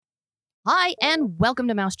Hi, and welcome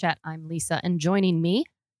to Mouse Chat. I'm Lisa, and joining me,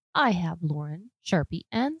 I have Lauren, Sharpie,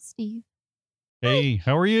 and Steve. Hey,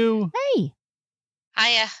 how are you? Hey.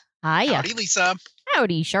 Hiya. Hiya. Howdy, Lisa.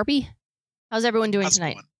 Howdy, Sharpie. How's everyone doing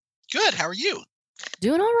tonight? Going? Good. How are you?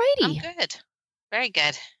 Doing all righty. I'm good. Very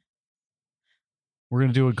good. We're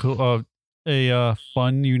gonna do a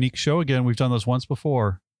fun, unique show again. We've done this once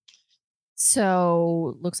before.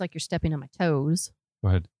 So, looks like you're stepping on my toes. Go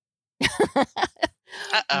ahead.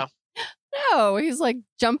 Uh-oh. No, he's like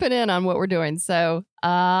jumping in on what we're doing. So,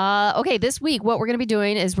 okay, this week, what we're going to be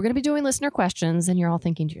doing is we're going to be doing listener questions, and you're all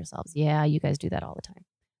thinking to yourselves, yeah, you guys do that all the time.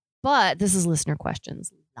 But this is listener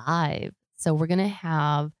questions live. So we're going to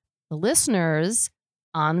have the listeners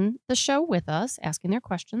on the show with us asking their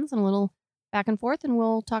questions and a little back and forth, and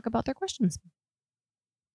we'll talk about their questions.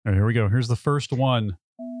 All right, here we go. Here's the first one.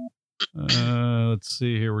 Let's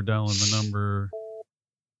see here. We're dialing the number.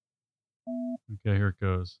 Okay, here it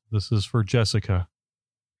goes. This is for Jessica.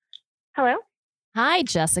 Hello. Hi,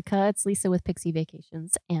 Jessica. It's Lisa with Pixie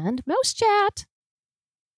Vacations and Mouse Chat.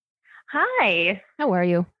 Hi. How are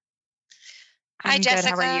you? Hi, I'm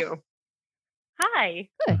Jessica. Good. How are you? Hi.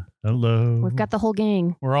 Good. Hello. We've got the whole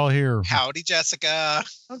gang. We're all here. Howdy, Jessica.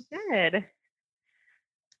 Oh, good.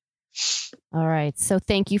 All right. So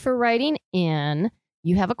thank you for writing in.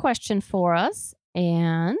 You have a question for us,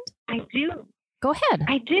 and I do. go ahead.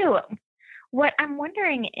 I do. What I'm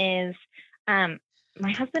wondering is,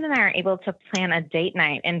 my husband and I are able to plan a date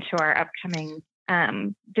night into our upcoming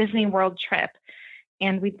Disney World trip,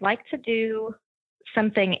 and we'd like to do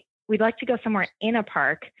something. We'd like to go somewhere in a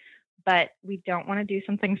park, but we don't want to do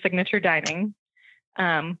something signature dining.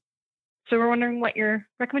 So we're wondering what your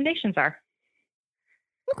recommendations are.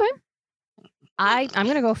 Okay. I'm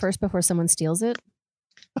going to go first before someone steals it.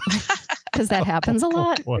 Because that happens a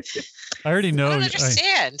lot. What? I already know. I don't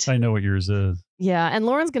understand. I know what yours is. Yeah. And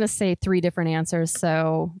Lauren's going to say 3 different answers.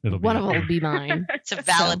 So It'll be one of them will be mine. It's a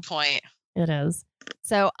valid point. It is.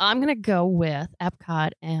 So I'm going to go with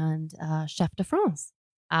Epcot and Chef de France.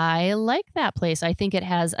 I like that place. I think it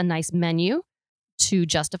has a nice menu to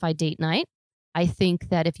justify date night. I think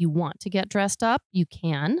that if you want to get dressed up, you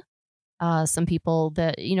can. Some people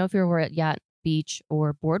that, if you're over at Yacht Beach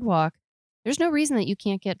or Boardwalk, there's no reason that you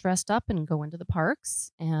can't get dressed up and go into the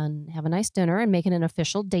parks and have a nice dinner and make it an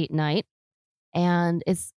official date night. And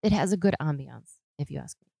it has a good ambiance, if you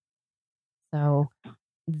ask me. So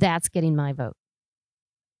that's getting my vote.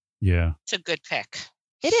 Yeah. It's a good pick.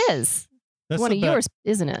 It is. That's One of yours,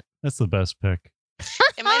 isn't it? That's the best pick.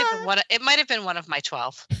 It might have been one of my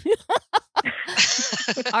 12.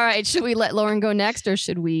 All right. Should we let Lauren go next, or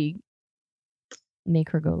should we make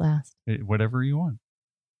her go last? Whatever you want.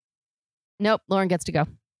 Nope. Lauren gets to go.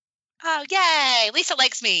 Oh, yay. Lisa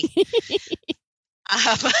likes me.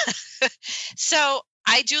 So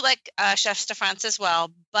I do like Chef de France as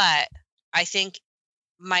well, but I think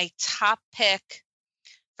my top pick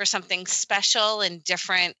for something special and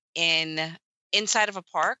different inside of a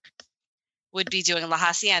park would be doing La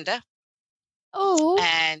Hacienda. Oh.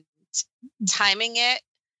 And timing it,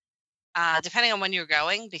 depending on when you're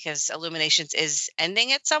going, because Illuminations is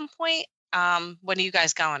ending at some point. When are you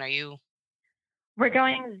guys going? Are you? We're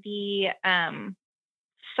going the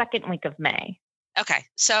second week of May. Okay.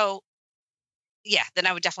 So, yeah, then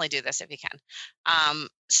I would definitely do this if you can.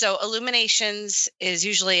 So Illuminations is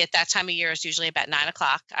usually at that time of year is usually about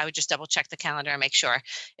 9:00. I would just double check the calendar and make sure.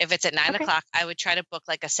 If it's at 9:00, I would try to book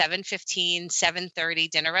like a 7:15, 7:30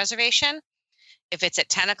 dinner reservation. If it's at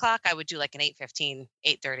 10:00, I would do like an 8:15,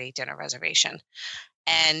 8:30 dinner reservation,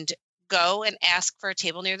 and go and ask for a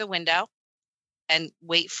table near the window and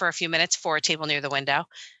wait for a few minutes for a table near the window.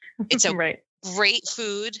 It's a Right. great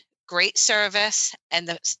food, great service,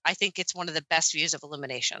 and I think it's one of the best views of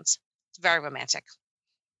Illuminations. It's very romantic.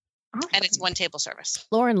 Awesome. And it's one table service.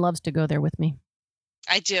 Lauren loves to go there with me.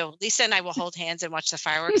 I do. Lisa and I will hold hands and watch the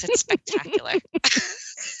fireworks. It's spectacular.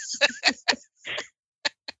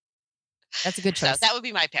 That's a good So choice. that would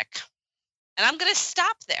be my pick. And I'm going to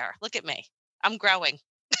stop there. Look at me. I'm growing.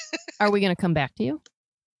 Are we going to come back to you?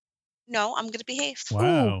 No, I'm going to behave.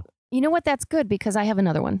 Wow. You know what? That's good because I have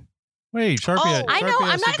another one. Wait, Sharpie. Oh. I know. Sharpie I'm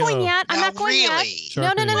has to not going go. yet. I'm Now, not going yet. really?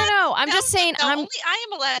 No. I'm No, just saying no, I'm only I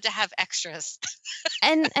am allowed to have extras.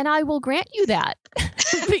 and I will grant you that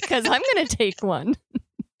because I'm going to take one.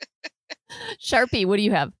 Sharpie, what do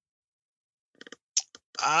you have?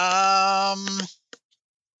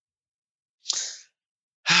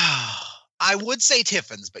 I would say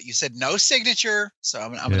Tiffin's, but you said no signature, so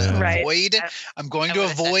I'm going Yeah. to Right. avoid. I'm going I to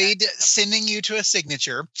would've said that. avoid sending you to a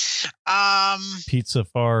signature. Pizza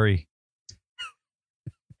Fari.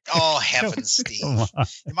 Oh, heavens, Steve. Come on.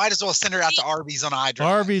 You might as well send her out to Arby's on iDrive.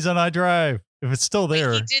 Arby's on iDrive. If it's still Wait,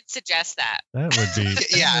 there, he did suggest that. that would be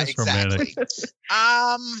Yeah, that's romantic.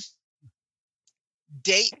 exactly.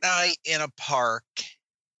 Date night in a park.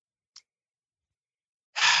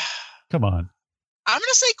 Come on. I'm gonna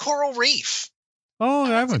say Coral Reef. Oh,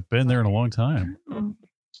 I haven't been there in a long time. You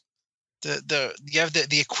have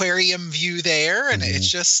the aquarium view there, and it's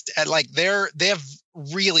just like they have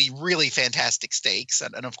really fantastic steaks,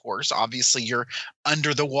 and of course, obviously, you're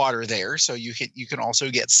under the water there, so you can also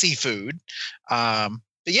get seafood. But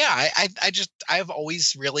yeah, I've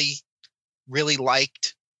always really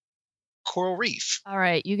liked Coral Reef. All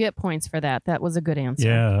right, you get points for that. That was a good answer.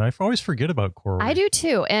 Yeah, I always forget about Coral Reef. I do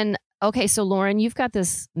too. And okay, so Lauren, you've got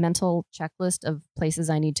this mental checklist of places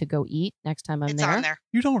I need to go eat next time I'm It's there. on there.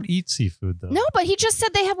 You don't eat seafood, though. No, but he just said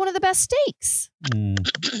they have one of the best steaks. Mm.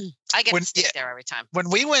 I get When- a steak yeah. there every time. When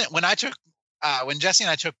Jesse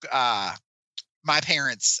and I took my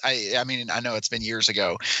parents, I mean, I know it's been years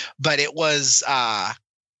ago, but it was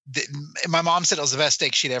my mom said it was the best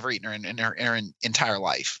steak she'd ever eaten in her entire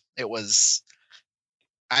life. It was.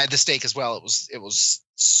 I had the steak as well. It was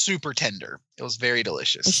super tender. It was very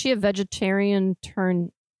delicious. Is she a vegetarian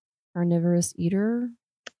turned carnivorous eater?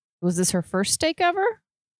 Was this her first steak ever?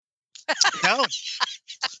 No.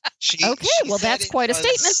 She Okay, well, said that's it quite a was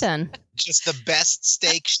statement then. Just the best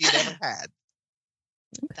steak she'd ever had.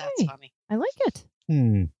 That's Okay, funny. I like it.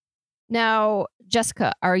 Hmm. Now,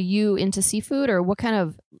 Jessica, are you into seafood or what kind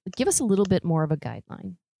of, give us a little bit more of a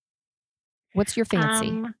guideline. What's your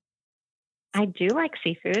fancy? I do like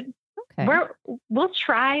seafood. Okay. We'll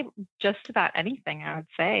try just about anything, I would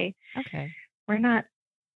say. Okay. We're not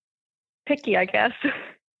picky, I guess.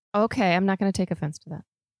 Okay, I'm not going to take offense to that.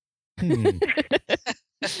 Hmm.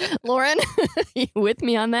 Lauren, you with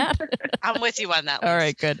me on that? I'm with you on that. All Liz.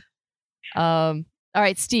 right, good. All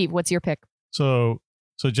right, Steve, what's your pick? So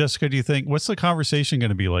Jessica, do you think what's the conversation going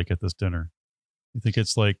to be like at this dinner? You think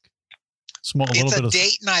it's like small, a It's little a bit of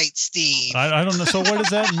date night, Steve. I don't know. So what does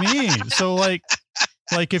that mean? So like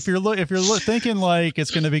if you're thinking like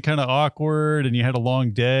it's going to be kind of awkward and you had a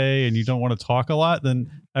long day and you don't want to talk a lot, then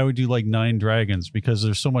I would do like 9 Dragons because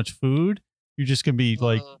there's so much food. You're just going to be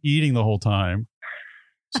like eating the whole time.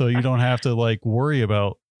 So you don't have to like worry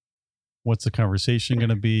about what's the conversation going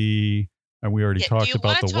to be. And we already Do talked you about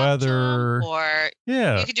wanna the talk to weather. him, or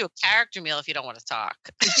Yeah. you could do a character meal if you don't want to talk.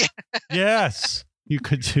 Yes. You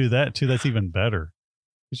could do that too. That's even better.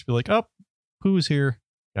 You should be like, oh, Pooh's here.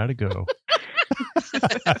 Gotta go.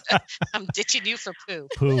 I'm ditching you for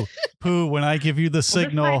poo. Pooh, when I give you the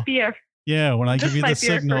signal. When I give you the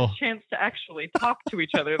signal. Our first chance to actually talk to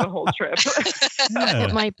each other the whole trip. Yeah.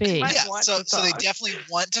 It might be. Might Yeah, want so to they talk. definitely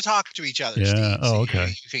want to talk to each other. Yeah. Steve. Oh, So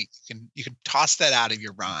okay. You can toss that out of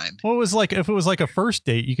your mind. Well, it was like if it was like a first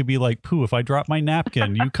date, you could be like, Pooh, if I drop my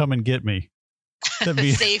napkin, you come and get me. That'd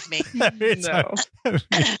be, Save me. that'd be- No.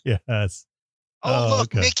 yes. Oh,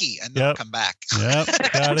 look, okay. Mickey, and they'll Yep. come back. Yep.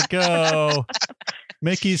 Gotta go.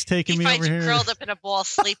 Mickey's taking He me finds over you here. curled up in a ball,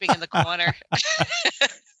 sleeping in the corner.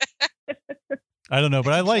 I don't know,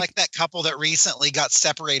 but I like that couple that recently got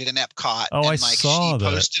separated in Epcot. Oh, and I like saw she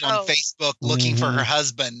that. posted on Oh. Facebook looking for her Mhm.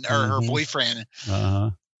 husband or her Mhm. boyfriend, uh-huh.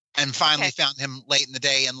 and finally Okay. found him late in the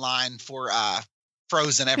day in line for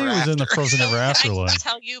Frozen Ever He was After. in the Frozen Ever After I line. can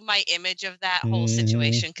tell you my image of that whole Mhm.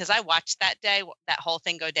 situation because I watched that day, that whole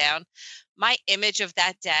thing go down. My image of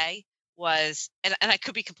that day was, and I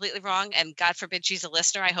could be completely wrong, and God forbid she's a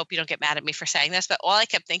listener. I hope you don't get mad at me for saying this, but all I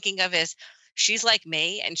kept thinking of is she's like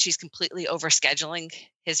me and she's completely overscheduling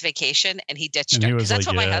his vacation and he ditched And her he because was that's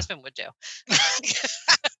like, what my yeah. husband would do.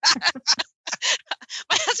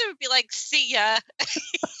 My husband would be like, see ya.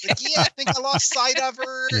 Like, yeah, I think I lost sight of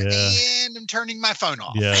her, Yeah. and I'm turning my phone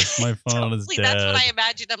off. Yes, my phone is Totally, dead. that's what I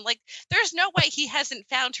imagined. I'm like, there's no way he hasn't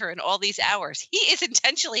found her in all these hours. He is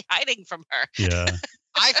intentionally hiding from her. Yeah.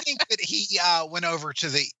 I think that he went over to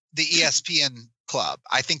the ESPN club.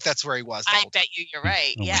 I think that's where he was. the I whole bet you you're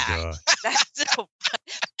right. Oh my Yeah. God. That's so,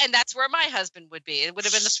 and that's where my husband would be. It would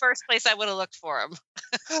have been the first place I would have looked for him.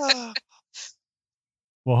 time.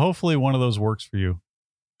 Well, hopefully one of those works for you.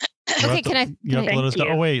 Okay, can I- You have to can I- let us know.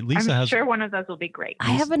 Thank Oh you. wait, Lisa I'm has. sure one of those will be great.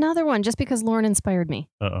 I have another one just because Lauren inspired me.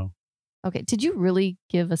 Uh-oh. Okay, did you really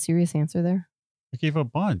give a serious answer there? I gave a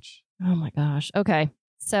bunch. Oh my gosh. Okay.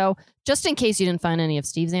 So, just in case you didn't find any of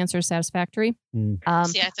Steve's answers satisfactory, Hmm.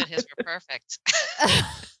 See, I thought his were perfect.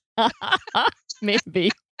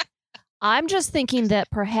 maybe. I'm just thinking that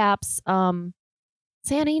perhaps San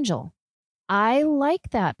Angel. I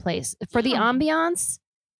like that place for the ambiance.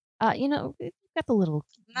 We've got the little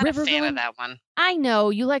I'm not river a fan going. of that one. I know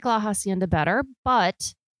you like La Hacienda better,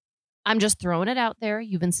 but I'm just throwing it out there.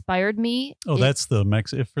 You've inspired me. Oh, that's the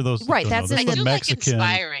For those that Right, don't that's know, in that's I the do like Mexican.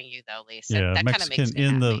 inspiring you though, Lisa. Yeah, That kind of Mexican makes me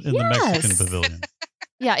in the happy. the Mexican Yes. pavilion.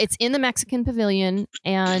 Yeah, it's in the Mexican pavilion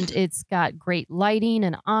and it's got great lighting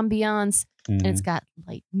and ambiance and it's Mhm. got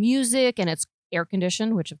light music and it's air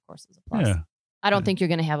conditioned, which of course is a plus. Yeah, I don't Yeah. think you're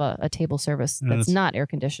going to have a table service And that's it's- not air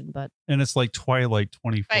conditioned, but and it's like Twilight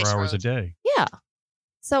 24 Spice hours a Road. day. yeah.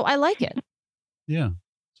 So I like it. Yeah,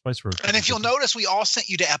 Spice Road. And if you'll notice, we all sent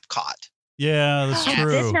you to Epcot. Yeah, that's I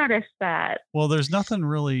true. did notice that. Well, there's nothing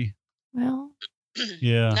really. Well,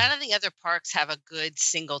 Yeah, None of the other parks have a good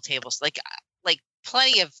single table. Like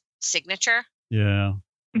plenty of signature, yeah.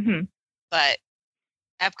 Hmm. but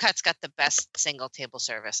Epcot's got the best single table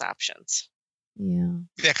service options. yeah.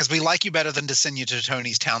 Yeah, because we like you better than to send you to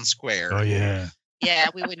Tony's Town Square. Oh yeah. Yeah,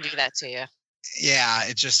 we wouldn't do that to you. Yeah,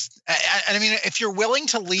 it just. I mean, if you're willing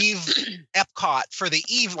to leave Epcot for the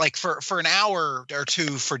eve, like for an hour or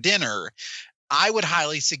two for dinner, I would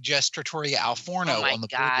highly suggest Trattoria Al Forno Oh my on the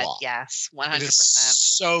God, boardwalk. yes, It 100%. is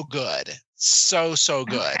so good, so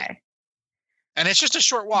good. Okay. And it's just a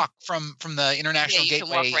short walk from the International you can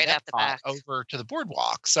walk Gateway right out the Epcot back. over to the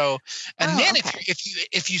boardwalk. So, and Oh, then okay.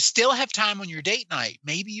 if you still have time on your date night,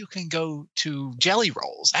 maybe you can go to Jelly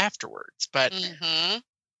Rolls afterwards. But Hmm.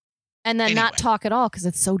 And then not Anyway. talk at all because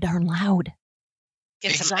it's so darn loud.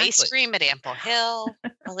 Get some ice Exactly. cream at Ample Hill.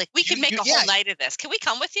 Like we could make a yeah. whole night of this. Can we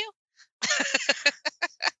come with you?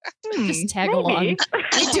 Just tag along. maybe.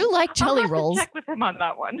 We do like I'll jelly have to rolls. check with him on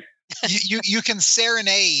that one. you can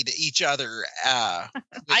serenade each other.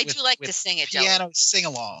 I do like to sing at Jelly. piano sing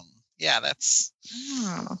along. Yeah, that's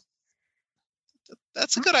Oh.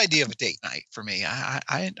 a good idea of a date night for me.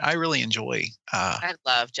 I really enjoy I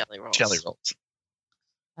love Jelly Rolls. Jelly Rolls.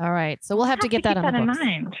 All right. So we'll have to get that keep on the in books.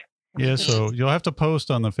 mind. Yeah, Mhm. so you'll have to post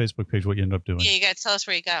on the Facebook page what you end up doing. Yeah, you got to tell us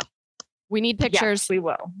where you go. We need pictures. Yes, we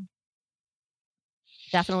will.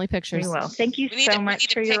 Definitely pictures. We will. Thank you We need so we much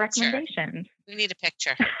need a for your picture. recommendations. We need a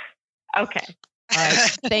picture. Okay. All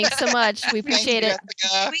right. Thanks so much. We Thank appreciate you, it.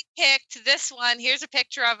 Jessica. We picked this one. Here's a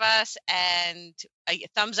picture of us and a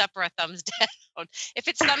thumbs up or a thumbs down. If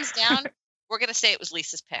it's thumbs down, we're going to say it was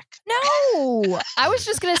Lisa's pick. No, I was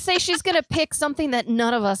just going to say she's going to pick something that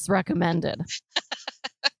none of us recommended.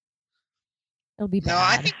 It'll be bad. No,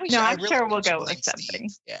 I think we should. No, I I'm really sure think we'll we should go with blame Steve. something.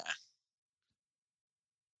 Yeah.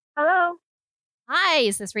 Hello. Hi,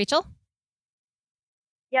 is this Rachel?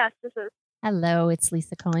 Yes, this is. Hello, it's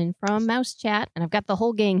Lisa calling from Mouse Chat, and I've got the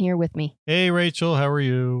whole gang here with me. Hey, Rachel, how are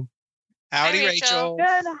you? Howdy, Hi, Rachel. Rachel.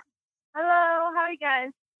 Good. Hello. How are you guys?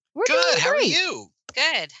 We're Good. doing How are great. you?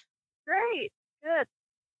 Good. Great. Good.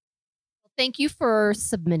 Thank you for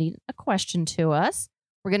submitting a question to us.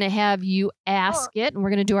 We're going to have you ask it, and we're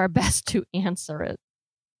going to do our best to answer it.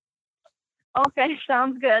 Okay,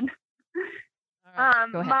 sounds good. Go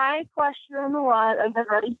ahead. My question was, are you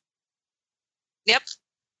ready? Yep.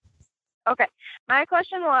 Okay. My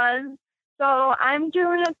question was, so I'm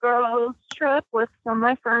doing a girls trip with some of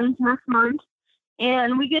my friends next month,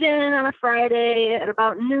 and we get in on a Friday at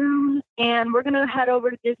about noon, and we're going to head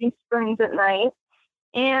over to Disney Springs at night.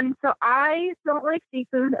 And so I don't like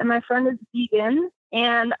seafood, and my friend is vegan,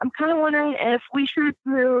 and I'm kind of wondering if we should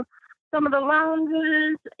do some of the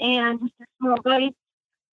lounges and just a small bites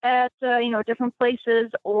at different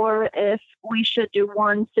places, or if we should do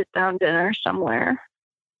one sit-down dinner somewhere.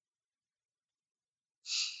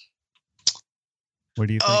 What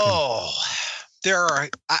do you think? Oh, there are.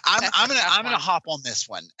 I'm That's a gonna tough I'm gonna one. hop on this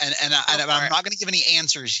one, and Go I'm for not it. gonna give any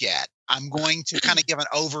answers yet. I'm going to kind of give an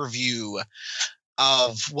overview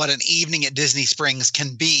of what an evening at Disney Springs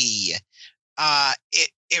can be.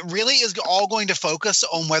 It really is all going to focus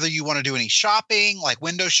on whether you want to do any shopping, like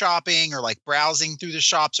window shopping or like browsing through the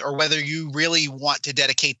shops, or whether you really want to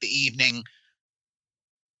dedicate the evening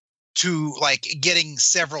to like getting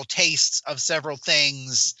several tastes of several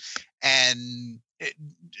things. And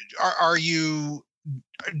are you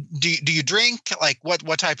do you drink? Like what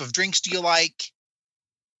type of drinks do you like?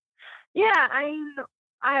 Yeah,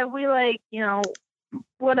 we like,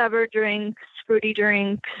 whatever drinks, fruity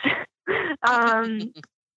drinks.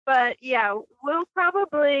 But yeah, we'll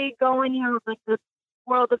probably go in, like the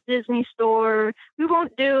World of Disney store. We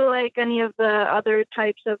won't do like any of the other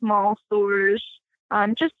types of mall stores.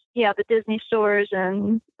 Just the Disney stores,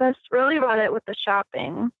 and that's really about it with the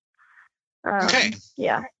shopping. Okay.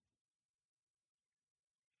 Yeah.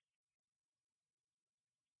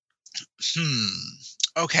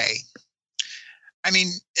 Okay. I mean,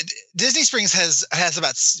 Disney Springs has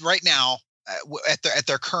about right now at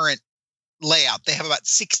their current layout, they have about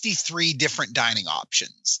 63 different dining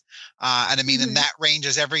options, and I mean, and that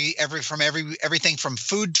ranges everything from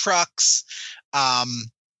food trucks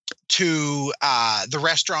to the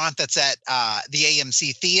restaurant that's at the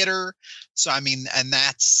AMC Theater. So, I mean, and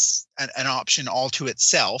that's an option all to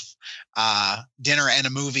itself, dinner and a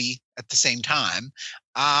movie at the same time.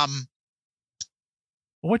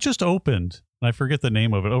 What just opened? I forget the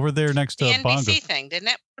name of it. Over there next to The NBC Bongo. thing, didn't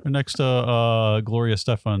it? Next to Gloria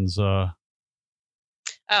Stefan's. Oh,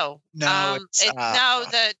 No,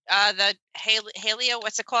 the Haleo.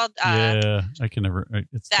 What's it called? Yeah, I can never.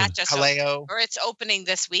 It's That just Haleo. or it's opening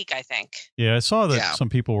this week, I think. yeah, I saw that Yeah. some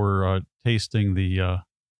people were tasting the ham.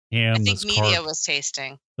 I think that's media carved, was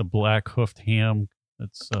tasting, the black hoofed ham.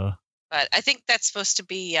 That's but I think that's supposed to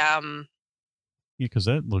be. because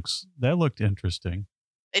that looked interesting.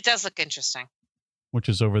 It does look interesting. Which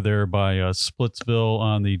is over there by Splitsville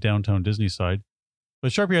on the downtown Disney side.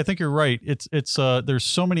 But Sharpie, I think you're right. It's there's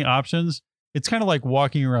so many options. It's kind of like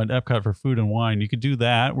walking around Epcot for food and wine. You could do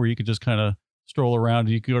that where you could just kind of stroll around.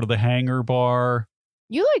 You could go to the Hangar Bar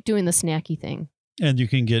You like doing the snacky thing. and you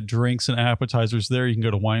can get drinks and appetizers there. You can go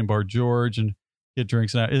to Wine Bar George and get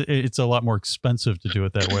drinks. And it's a lot more expensive to do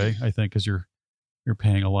it that way, I think, because you're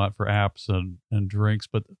paying a lot for apps and drinks.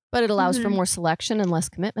 But But it allows for Mhm. more selection and less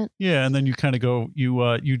commitment. yeah, and then you kind of go,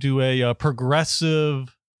 you do a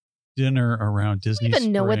progressive dinner around Disney.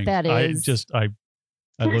 even know what Springs. that is. I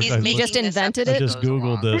looked. He's I making looked just this up invented as I it it? just goes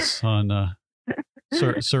Googled along. this on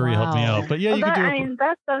Suri helped me Wow. out. But yeah, Well, you could do I mean,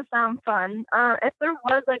 that does sound fun. If there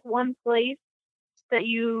was like one place that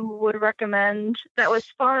you would recommend that was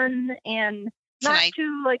fun and Can not I-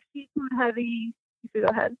 too like seafood heavy, you could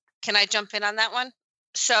go ahead. Can I jump in on that one?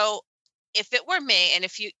 So, if it were me, and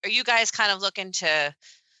are you guys kind of looking to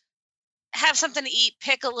have something to eat,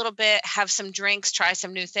 pick a little bit, have some drinks, try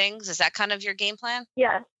some new things? Is that kind of your game plan?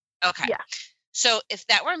 Yes. Okay. Yeah. So if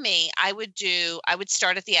that were me, I would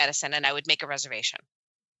start at the Edison and I would make a reservation.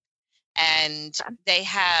 And Okay. they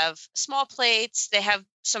have small plates, they have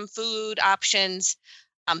some food options.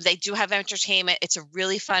 They do have entertainment. It's a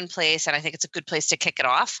really fun place, and I think it's a good place to kick it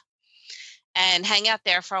off and hang out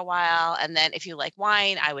there for a while. And then if you like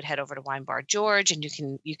wine, I would head over to Wine Bar George, and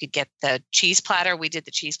you could get the cheese platter. We did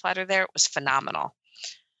the cheese platter there. It was phenomenal.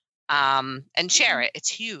 And share it. It's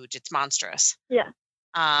huge. It's monstrous. Yeah.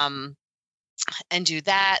 And do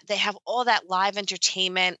that. They have all that live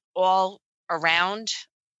entertainment all around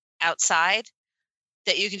outside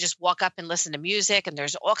that you can just walk up and listen to music, and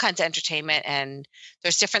there's all kinds of entertainment, and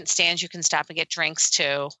there's different stands you can stop and get drinks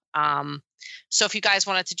too. So if you guys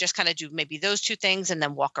wanted to just kind of do maybe those two things and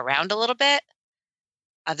then walk around a little bit,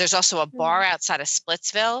 there's also a bar outside of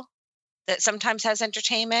Splitsville that sometimes has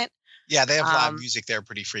entertainment. Yeah, they have live Um, music there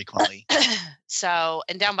pretty frequently. So,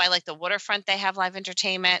 and down by like the waterfront, they have live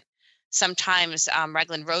entertainment. Sometimes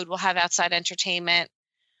Raglan Road will have outside entertainment.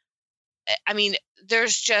 I mean,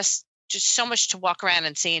 there's just so much to walk around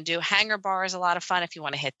and see and do. Hangar Bar is a lot of fun if you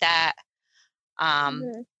want to hit that.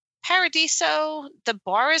 Mhm. Paradiso, the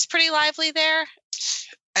bar is pretty lively there.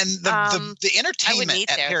 And the entertainment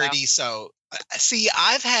eat at there, though. Paradiso. See,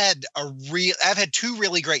 I've had two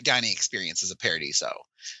really great dining experiences at Paradiso.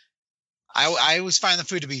 I always find the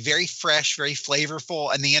food to be very fresh, very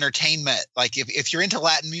flavorful, and the entertainment, like if you're into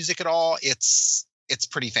Latin music at all, it's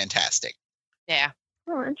pretty fantastic. Yeah.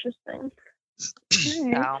 Oh, interesting.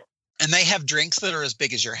 So, And they have drinks that are as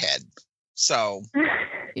big as your head. So You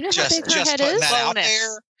know how just big her head putting is? that out Bonus.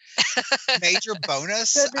 there. Major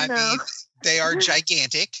bonus. Good to I know. mean, they are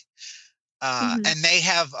gigantic. Mhm. And they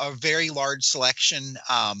have a very large selection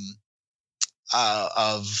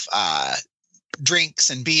of drinks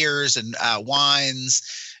and beers and wines.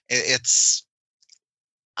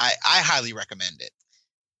 I highly recommend it.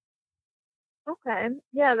 Okay.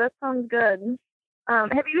 Yeah, that sounds good.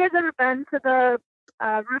 Have you guys ever been to the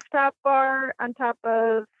rooftop bar on top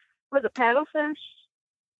of, was it Paddlefish?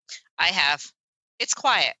 I have. It's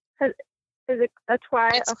quiet. That's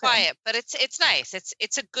quiet? It's Okay. quiet, but it's nice.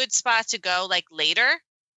 It's a good spot to go like later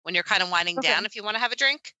when you're kind of winding Okay. down if you want to have a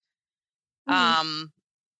drink. Mhm.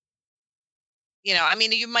 I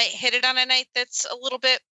mean, you might hit it on a night that's a little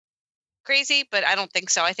bit crazy, but I don't think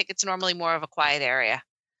so. I think it's normally more of a quiet area.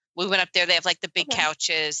 We went up there. They have like the big Okay.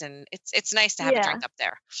 couches, and it's nice to have a Yeah. drink up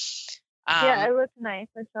there. Yeah, it looked nice.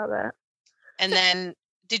 I saw that. And then,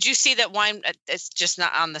 did you see that wine? It's just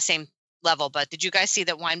not on the same level, but did you guys see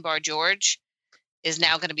that Wine Bar George is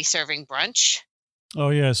now going to be serving brunch? Oh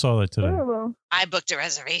yeah, I saw that today. Oh, I booked a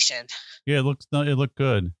reservation. Yeah, it looked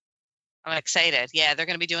good. I'm excited. Yeah, they're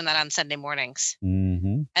going to be doing that on Sunday mornings.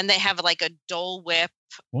 Mm-hmm. And they have like a Dole Whip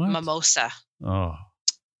What? mimosa. Oh.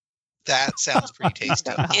 That sounds pretty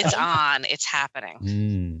tasty. It's on. It's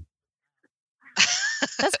happening. Mm.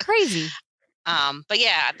 That's crazy. But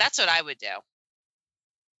yeah, that's what I would do.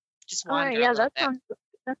 Just all right. wander Yeah, a little that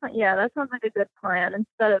bit. that sounds like a good plan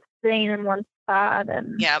instead of staying in one spot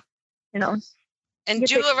and Yep. you know. And Get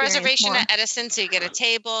to do a experience reservation more. at Edison so you get a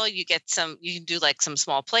table, you can do like some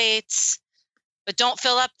small plates. But don't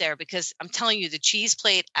fill up there because I'm telling you, the cheese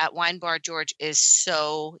plate at Wine Bar George is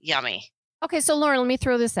so yummy. Okay, so Lauren, let me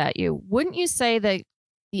throw this at you. Wouldn't you say that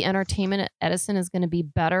the entertainment at Edison is going to be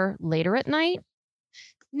better later at night?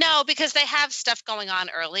 No, because they have stuff going on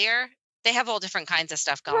earlier. They have all different kinds of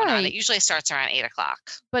stuff going on. Right. It usually starts around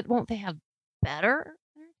 8:00. But won't they have better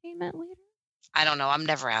entertainment later? I don't know. I'm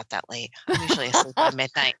never out that late. I'm usually asleep by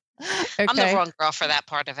midnight. Okay. I'm the wrong girl for that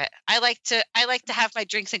part of it. I like to have my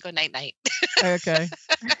drinks and go night night. Okay.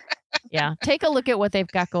 Yeah. Take a look at what they've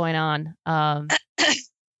got going on.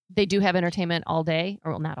 They do have entertainment all day,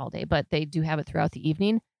 or well, not all day, but they do have it throughout the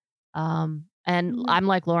evening. And I'm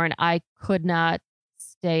like Lauren, I could not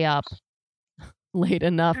stay up late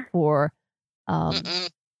enough for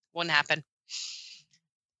Wouldn't happen.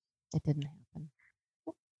 it didn't happen.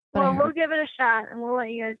 But I Well, heard- we'll give it a shot and we'll let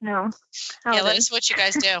you guys know. how Yeah, it let is. us know what you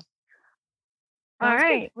guys do. All Sounds good.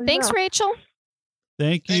 right. we Thanks, will. Rachel.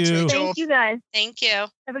 Thank Thanks, you. Rachel. Thank you guys. Thank you.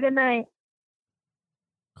 Have a good night.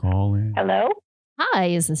 Calling. Hello? Hi,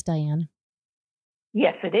 is this Diane?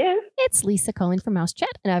 Yes, it is. It's Lisa calling from Mouse Chat,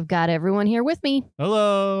 and I've got everyone here with me.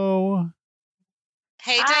 Hello.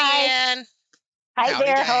 Hey, Hi. Diane. Hi Howdy,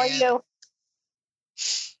 there. How are Diane. you?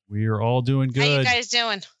 We are all doing How you good. guys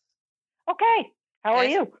doing? Okay. How are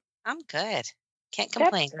Good. you? I'm good. Can't That's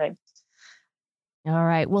complain. good. All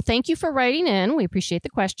right. Well, thank you for writing in. We appreciate the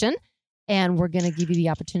question, and we're going to give you the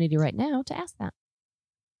opportunity right now to ask that.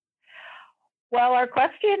 Well, our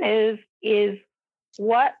question is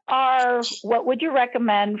what would you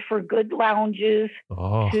recommend for good lounges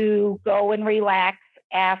Oh, to go and relax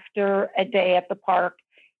after a day at the park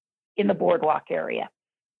in the boardwalk area?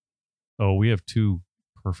 oh, we have two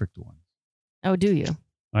perfect ones. Oh, do you?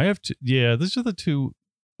 I have two. Yeah, these are the two,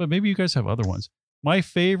 but maybe you guys have other ones. My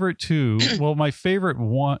favorite two. Well, my favorite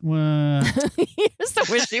one. You're so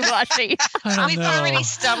wishy-washy. I don't We've know. already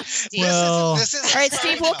stumped Steve. Well- This is All right,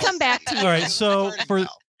 Steve, we'll come back to you. All right, so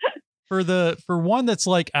for one that's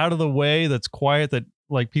like out of the way, that's quiet, that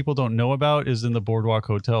like people don't know about, is in the Boardwalk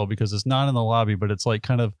Hotel, because it's not in the lobby, but it's like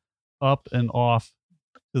kind of up and off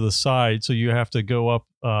to the side, so you have to go up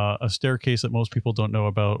a staircase that most people don't know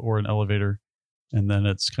about, or an elevator, and then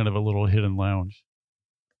it's kind of a little hidden lounge.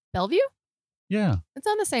 Bellevue? Yeah, It's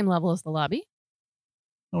on the same level as the lobby.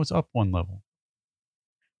 no, it's up one level,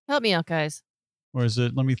 Help me out, guys. or is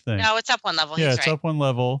it? Let me think. No, it's up one level. Yeah, He's it's right. up one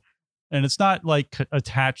level, and it's not like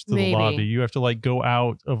attached to Maybe. the lobby. You have to like go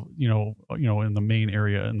out of you know in the main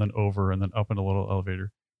area, and then over, and then up in a little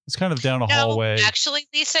elevator. It's kind of down a No, hallway. actually,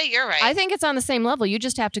 Lisa, you're right. I think it's on the same level. You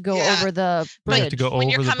just have to go Yeah. over the You bridge. have to go when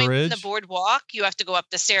you're over the coming from bridge. the boardwalk, you have to go up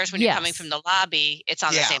the stairs. When you're coming Yes. from the lobby, it's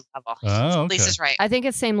on the Yeah. same level. Oh, okay. Lisa's right. I think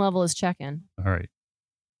it's same level as check-in. All right,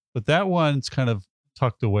 but that one's kind of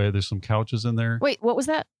tucked away. There's some couches in there. Wait, what was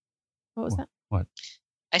that? What was that?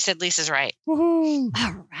 I said Lisa's right. Woohoo!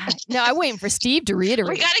 All right. No, I'm waiting for Steve to We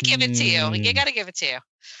reiterate. got to give it to you. You Mm. got to give it to you.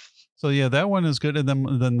 So yeah, that one is good. And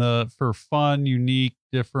then the for fun, unique,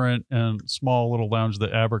 different, and small little lounge,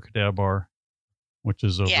 the Abracadabra, which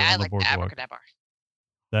is over Yeah, I on the like the boardwalk. abracadabra.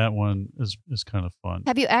 That one is kind of fun.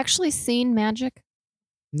 Have you actually seen Magic?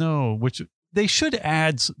 No, which they should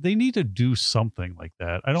add. They need to do something like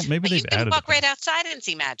that. I don't. Maybe But you they've can added. walk it. right outside and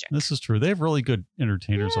see magic. This is true. They have really good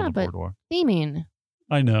entertainers Yeah, on the but- boardwalk. Theming.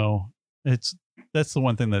 I know. That's the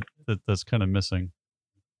one thing that's kind of missing.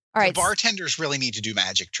 All right. The bartenders really need to do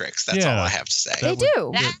magic tricks. That's Yeah. all I have to say. They That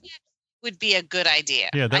do. That would be a good idea.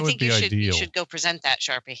 Yeah, that I would think be you should, ideal. You should go present that,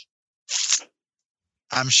 Sharpie.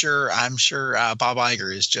 I'm sure Bob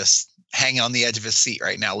Iger is just hanging on the edge of his seat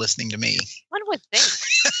right now, listening to me. One would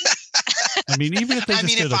think. I mean, even if they I just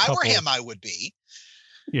mean, did if a I couple. were him, I would be.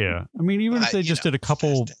 Yeah, I mean, even if But, they you just know, did a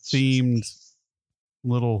couple that's just- themed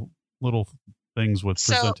little things with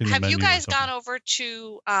So, presenting the have menu. you or guys something. gone over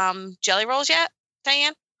to Jelly Rolls yet,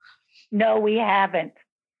 Diane? No, we haven't.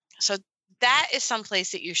 So that is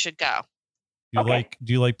someplace that you should go. Do you like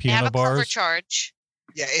They have piano a cover bars? charge.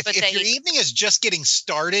 Yeah, But if your they- evening is just getting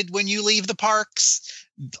started when you leave the parks,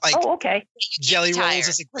 like Oh, okay. Jelly Rolls tired.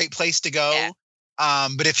 is a great place to go. Yeah.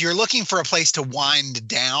 But if you're looking for a place to wind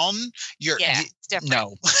down, Yeah, it's different.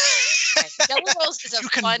 no. Jelly Rolls is a You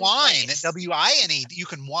can fun wine place. at WINE. You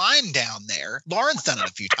can wine down there. Lauren's done it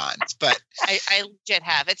a few times, but I legit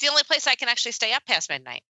have. It's the only place I can actually stay up past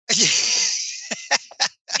midnight.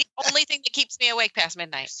 The only thing that keeps me awake past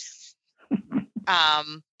midnight.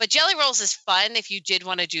 But Jelly Rolls is fun if you did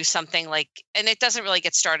want to do something like, and it doesn't really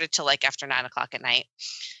get started till like after 9:00 at night.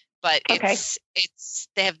 but Okay. it's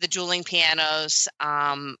they have the dueling pianos.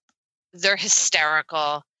 They're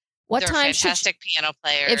hysterical. What They're time should she, fantastic piano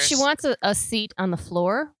players. if she wants a seat on the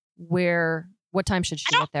floor, what time should she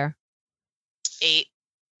I get there? 8.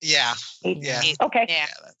 Yeah. 8. Yeah. Okay. Yeah.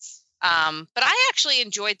 That's But I actually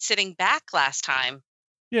enjoyed sitting back last time,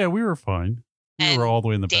 Yeah, we were fine. We And were all the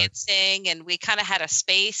way in the back. dancing, and we kind of had a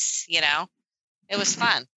space. It was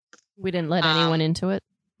fun. We didn't let anyone Um, into it.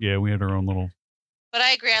 Yeah, we had our own little. But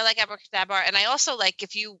I agree. I like Abracadabra, and I also like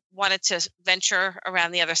if you wanted to venture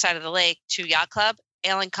around the other side of the lake to Yacht Club.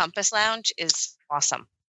 Ale and Compass Lounge is awesome.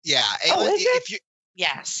 yeah. Oh, is it?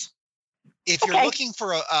 Yes. If you're Okay. looking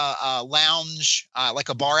for a lounge, like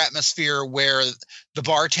a bar atmosphere where the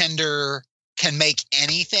bartender can make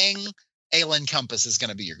anything, Ale and Compass is going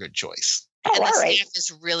to be your good choice. Oh, And all the right. staff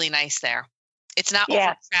is really nice there. It's not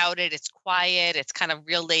Yeah. overcrowded. It's quiet. It's kind of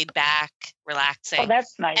real laid back, relaxing. Oh,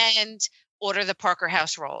 that's nice. And order the Parker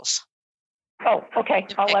House rolls. Oh, okay.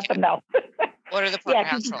 I'll let them know. Order the Parker Yeah,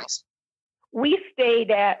 House rolls. when we stayed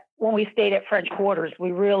at French Quarters,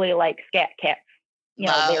 we really like Scat Cats, their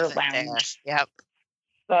Love it there. lounge. Yep.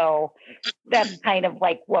 So that's kind of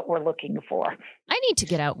like what we're looking for. I need to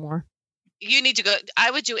get out more. You need to go. I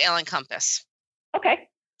would do Ale and Compass. Okay.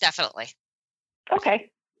 Definitely. Okay.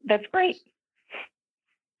 That's great.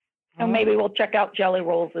 And maybe we'll check out Jelly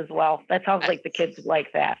Rolls as well. That sounds like the kids would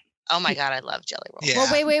like that. Oh my God, I love Jelly Rolls. Yeah.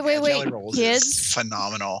 Well, wait. Jelly Rolls Kids? is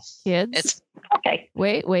phenomenal. Kids? It's Okay.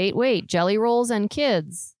 Wait. Jelly rolls and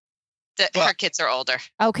kids. her kids are older.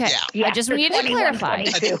 Okay. Yeah. Yeah, I just they're needed to 21, clarify.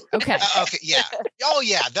 22. Okay. Okay. Yeah. Oh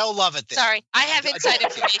yeah. They'll love it. Then. Sorry, I have inside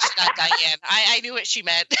information on Diane. I knew what she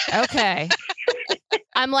meant. Okay.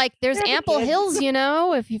 I'm like, there's They're the Ample kids. Hills,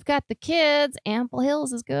 if you've got the kids, Ample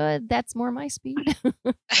Hills is good. That's more my speed.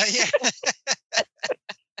 Yeah.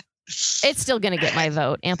 It's still going to get my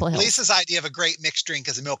vote. Ample Hills. Lisa's idea of a great mixed drink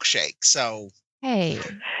is a milkshake. So, Hey. And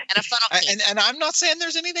a funnel cake. and I'm not saying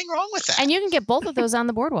there's anything wrong with that. And you can get both of those on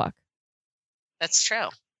the boardwalk. That's true.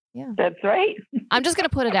 That's right. I'm just going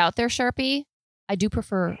to put it out there, Sharpie. I do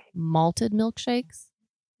prefer malted milkshakes.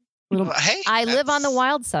 Well, hey, I live on the that's-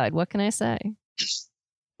 wild side. What can I say?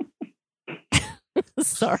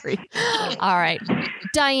 Sorry. All right.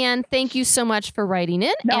 Diane, thank you so much for writing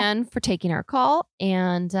in No. and for taking our call.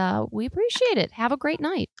 And we appreciate it. Have a great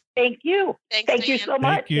night. Thank you. Thanks, Thank you Diane. so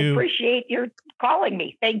much. you. Appreciate your calling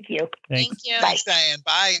me. Thank you. Thank you. Bye. Thanks, Diane.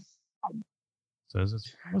 Bye. Says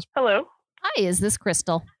it's Hello. Hi, is this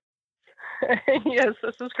Crystal? Yes,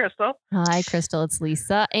 this is Crystal. Hi, Crystal. It's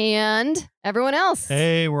Lisa and everyone else.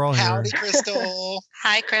 Hey, we're all here. Howdy, Crystal.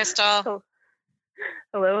 Hi, Crystal.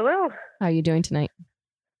 Hello. How are you doing tonight?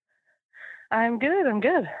 I'm good.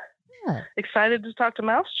 Good. Excited to talk to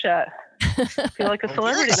Mouse Chat. Feel like a Well,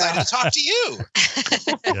 we're celebrity now. excited to talk to you.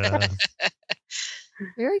 Yeah.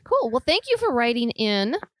 Very cool. Well, thank you for writing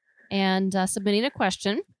in and submitting a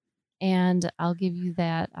question. And I'll give you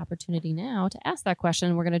that opportunity now to ask that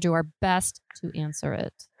question. We're going to do our best to answer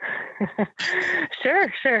it.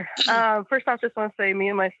 Sure. First off, just want to say me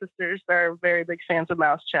and my sisters are very big fans of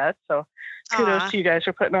Mouse Chat. So kudos Aw. to you guys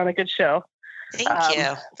for putting on a good show. Thank Um,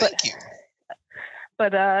 you. Thank you.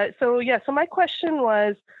 But so my question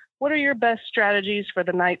was, what are your best strategies for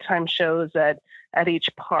the nighttime shows at each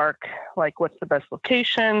park? Like, what's the best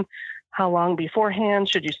location? How long beforehand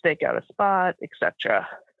should you stake out a spot, etc.?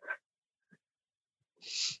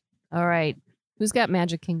 All right. Who's got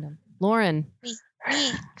Magic Kingdom? Lauren. Me.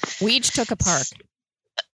 We each took a park.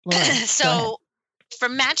 Lauren, go ahead. So for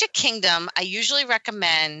Magic Kingdom, I usually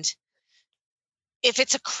recommend if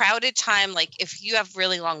it's a crowded time, like if you have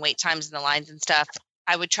really long wait times in the lines and stuff,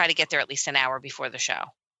 I would try to get there at least an hour before the show.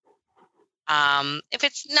 If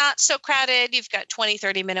it's not so crowded, you've got 20,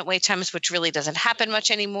 30-minute wait times, which really doesn't happen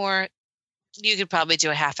much anymore. You could probably do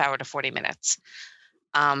a half hour to 40 minutes.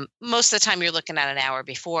 Most of the time you're looking at an hour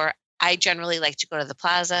before. I generally like to go to the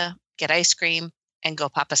plaza, get ice cream, and go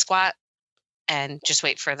pop a squat and just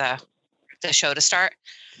wait for the show to start.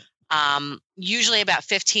 Usually about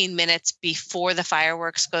 15 minutes before the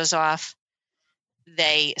fireworks goes off,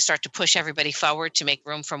 they start to push everybody forward to make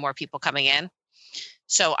room for more people coming in.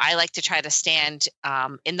 So I like to try to stand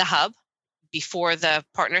in the hub before the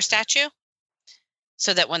partner statue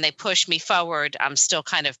so that when they push me forward, I'm still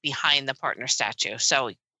kind of behind the partner statue. So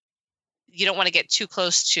you don't want to get too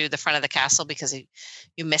close to the front of the castle because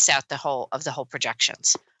you miss out the whole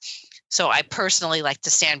projections. So I personally like to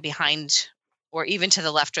stand behind or even to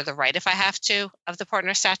the left or the right if I have to of the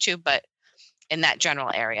partner statue, but in that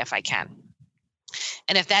general area if I can.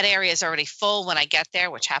 And if that area is already full when I get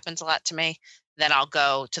there, which happens a lot to me, then I'll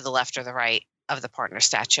go to the left or the right of the partner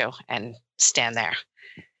statue and stand there.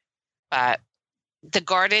 But The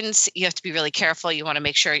gardens, you have to be really careful. You want to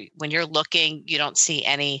make sure when you're looking, you don't see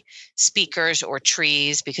any speakers or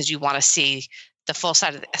trees, because you want to see the full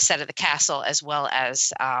set of the castle, as well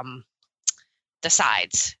as the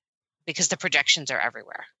sides, because the projections are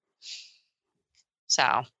everywhere.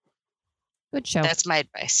 So Good show. that's my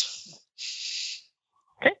advice.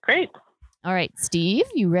 Okay, great. All right, Steve,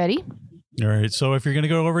 you ready? All right. So if you're going to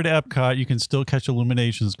go over to Epcot, you can still catch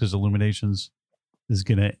Illuminations, because Illuminations is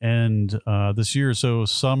going to end this year. So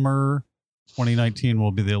summer 2019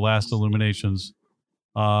 will be the last Illuminations.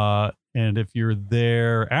 And if you're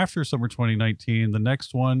there after summer 2019, the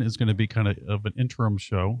next one is going to be kind of an interim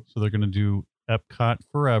show. So they're going to do Epcot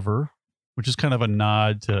Forever, which is kind of a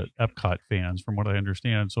nod to Epcot fans, from what I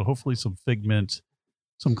understand. So hopefully some Figment,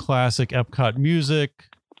 some classic Epcot music,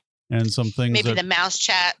 and some things. Maybe the mouse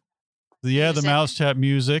chat. Yeah, the music. mouse chat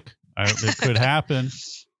music. It could happen.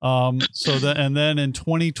 And then in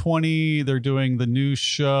 2020 they're doing the new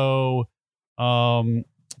show. So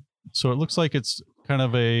it looks like it's kind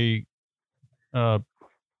of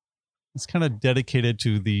it's kind of dedicated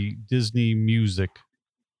to the Disney music.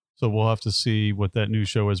 So we'll have to see what that new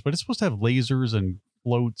show is. But it's supposed to have lasers and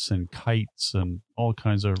floats and kites and all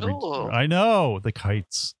kinds of. Ooh. I know, the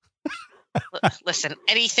kites. Listen,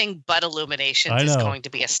 anything but Illuminations I is know. going to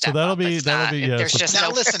be a step that'll up. be- It's that'll not- be, yeah, There's so- just Now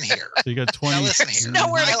no listen here. So you got 20. Now listen here.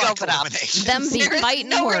 nowhere to I go like but up. Illuminations. Them be There is fighting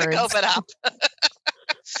nowhere to go words. but up.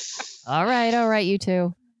 All right, you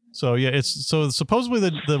two. So yeah, it's so supposedly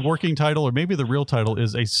the working title, or maybe the real title,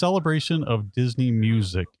 is A Celebration of Disney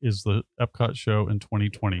Music, is the Epcot show in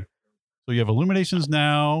 2020. So you have Illuminations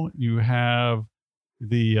now, you have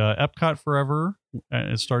the Epcot Forever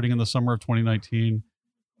starting in the summer of 2019,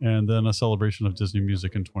 and then A Celebration of Disney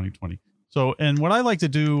Music in 2020. So, and what I like to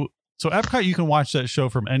do, so Epcot, you can watch that show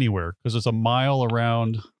from anywhere, because it's a mile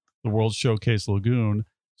around the World Showcase Lagoon.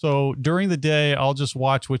 So during the day, I'll just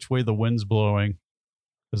watch which way the wind's blowing,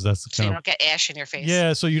 because that's the So you kind of, don't get ash in your face.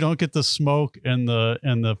 yeah, so you don't get the smoke and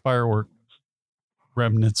the firework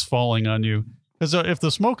remnants falling on you. Because if the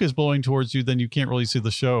smoke is blowing towards you, then you can't really see the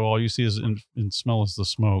show. All you see is and smell is the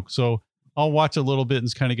smoke. So I'll watch a little bit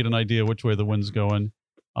and kind of get an idea which way the wind's going,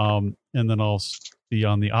 and then I'll be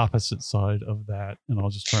on the opposite side of that, and I'll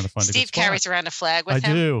just try to find a good Steve spot. carries around a flag with I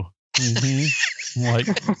him. do. Mhm. I'm like,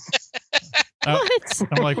 What?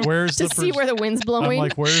 I'm like, where's To the see where the wind's I'm blowing.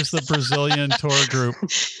 like, where's the Brazilian tour group?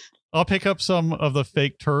 I'll pick up some of the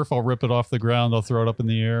fake turf. I'll rip it off the ground. I'll throw it up in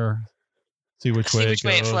the air. See which way which it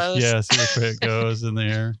way goes. it flows. Yeah, see which way it goes in the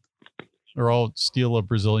air. Or I'll steal a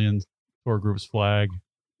Brazilian tour group's flag.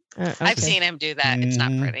 I've Okay. seen him do that. It's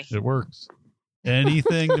not Mhm. pretty. It works.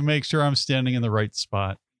 Anything to make sure I'm standing in the right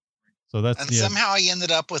spot. So that's And yeah. somehow he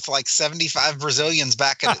ended up with like 75 Brazilians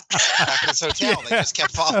back at his hotel. They just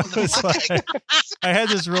kept following the It's flag. like, I had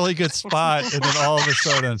this really good spot, and then all of a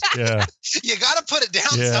sudden, yeah, You got to put it down.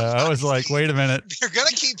 yeah. I sometimes. was like, wait a minute. They're gonna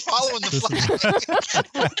keep following the This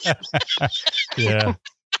flag. Yeah,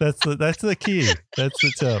 that's the key. That's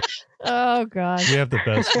the tip. Oh God. We have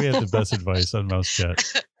the best advice on mouse chat.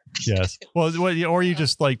 Yes. Well, or you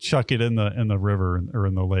just like chuck it in the river or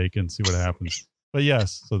in the lake and see what happens. But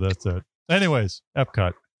yes, so that's it. Anyways,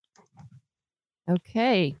 Epcot.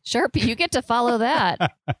 Okay, Sharpie, you get to follow that.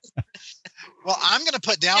 Well, I'm gonna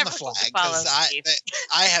put down Never the supposed to flag follow,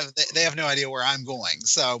 because they have no idea where I'm going.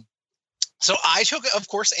 So I took, of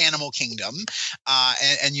course, Animal Kingdom,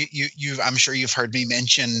 and you I'm sure you've heard me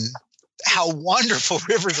mention how wonderful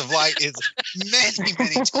Rivers of Light is many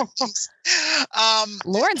times.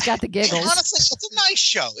 Lauren's got the giggles. Honestly, it's a nice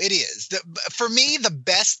show. It is. For me, the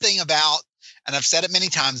best thing about, and I've said it many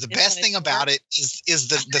times, the It's best nice thing to about work. it is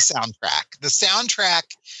the soundtrack. The soundtrack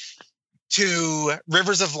to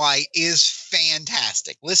Rivers of Light is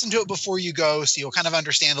fantastic. Listen to it before you go, so you'll kind of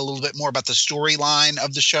understand a little bit more about the storyline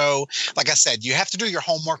of the show. Like I said, you have to do your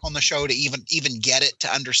homework on the show to even get it, to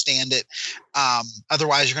understand it.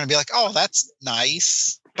 Otherwise, you're going to be like, "Oh, that's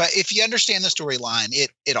nice." But if you understand the storyline,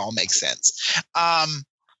 it all makes sense.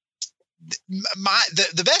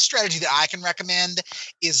 The best strategy that I can recommend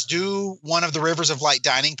is do one of the Rivers of Light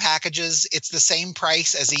dining packages. It's the same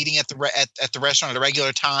price as eating at the restaurant at a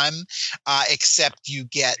regular time, except you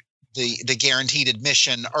get the guaranteed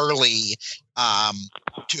admission early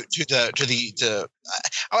to the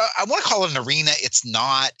I want to call it an arena. It's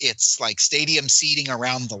not. It's like stadium seating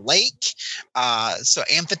around the lake. So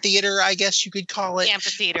amphitheater, I guess you could call it. The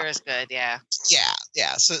amphitheater is good. Yeah.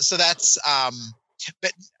 Yeah. So that's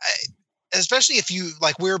but. Especially if you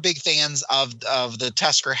like, we're big fans of the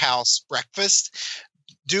Tusker House breakfast.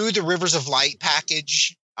 Do the Rivers of Light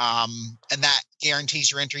package. and that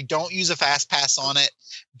guarantees your entry. Don't use a fast pass on it.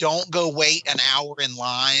 Don't go wait an hour in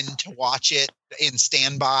line to watch it in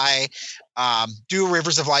standby. Do a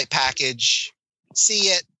Rivers of Light package. See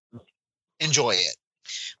it. Enjoy it.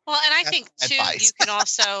 Well, and I That's think my too, advice. you can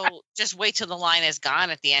also just wait till the line is gone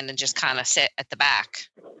at the end and just kind of sit at the back.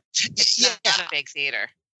 It's Yeah. not a big theater.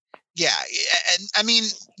 Yeah, and I mean,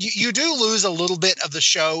 you do lose a little bit of the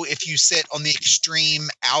show if you sit on the extreme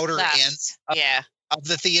outer end Yeah. of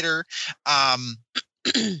the theater.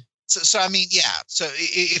 So I mean, yeah. So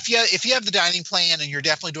if you have the dining plan and you're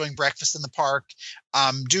definitely doing breakfast in the park,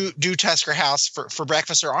 do Tusker House for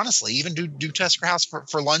breakfast, or honestly, even do Tusker House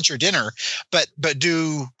for lunch or dinner. But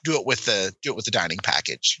do it with the dining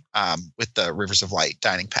package, with the Rivers of Light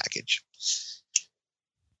dining package.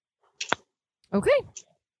 Okay.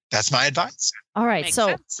 That's my advice. All right. Makes So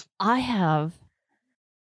sense. I have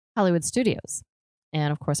Hollywood Studios.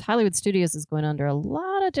 And of course, Hollywood Studios is going under a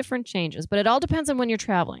lot of different changes, but it all depends on when you're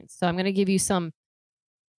traveling. So I'm going to give you some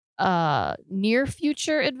near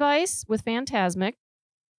future advice with Fantasmic,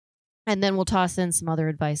 and then we'll toss in some other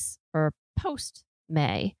advice for post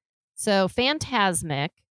May. So Fantasmic,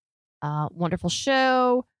 wonderful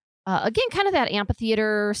show. Again, kind of that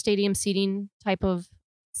amphitheater, stadium seating type of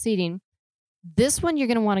seating. This one, you're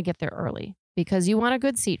going to want to get there early because you want a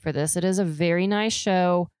good seat for this. It is a very nice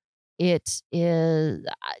show. It is,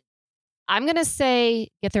 I'm going to say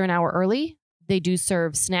get there an hour early. They do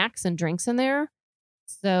serve snacks and drinks in there.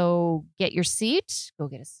 So get your seat, go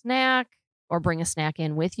get a snack, or bring a snack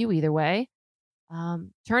in with you, either way.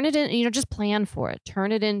 Turn it in, just plan for it.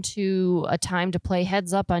 Turn it into a time to play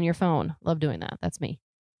Heads Up on your phone. Love doing that. That's me.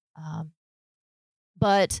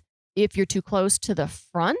 But if you're too close to the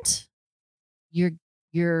front,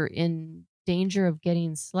 you're in danger of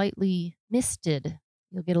getting slightly misted.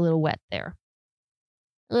 You'll get a little wet there.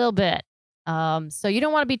 A little bit. So you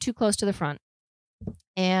don't want to be too close to the front.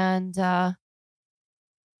 And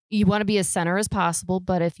you want to be as center as possible.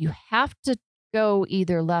 But if you have to go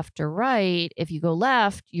either left or right, if you go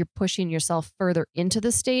left, you're pushing yourself further into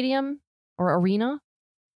the stadium or arena.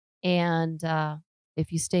 And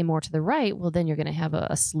if you stay more to the right, well, then you're going to have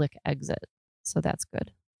a slick exit. So that's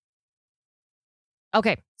good.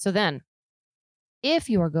 Okay, so then if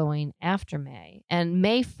you are going after May, and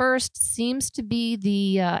May 1st seems to be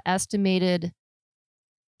the estimated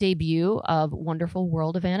debut of Wonderful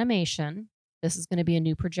World of Animation. This is going to be a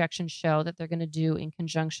new projection show that they're going to do in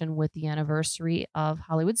conjunction with the anniversary of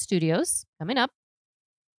Hollywood Studios coming up.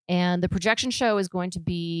 And the projection show is going to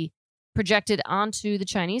be projected onto the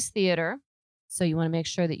Chinese Theater. So you want to make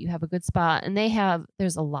sure that you have a good spot. And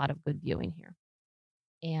there's a lot of good viewing here.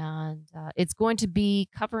 And it's going to be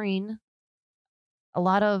covering a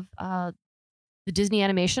lot of the Disney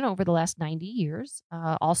animation over the last 90 years.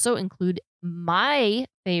 Also include my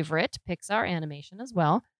favorite Pixar animation as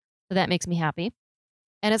well. So that makes me happy.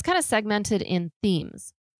 And it's kind of segmented in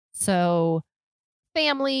themes. So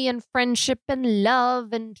family and friendship and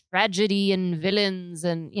love and tragedy and villains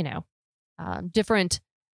and, different,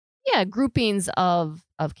 groupings of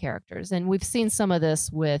characters. And we've seen some of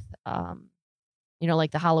this with,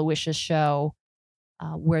 like the Hollowishes show,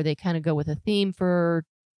 where they kind of go with a theme for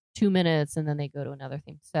 2 minutes and then they go to another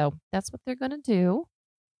theme. So that's what they're going to do.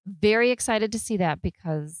 Very excited to see that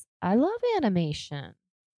because I love animation.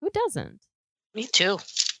 Who doesn't? Me too.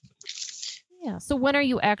 Yeah. So when are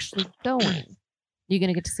you actually going? You going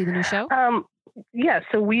to get to see the new show? Yeah,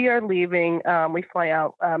 so we are leaving. We fly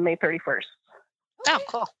out May 31st. Oh,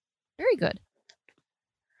 cool. Very good.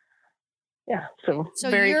 Yeah, so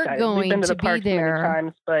you're excited. going We've been to to the park be there. many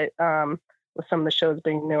times, but with some of the shows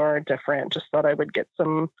being newer or different, just thought I would get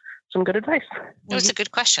some good advice. It was a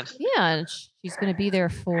good question. Yeah, and she's going to be there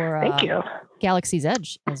for Thank you. Galaxy's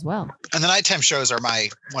Edge as well. And the nighttime shows are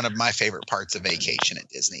one of my favorite parts of vacation at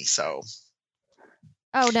Disney. So,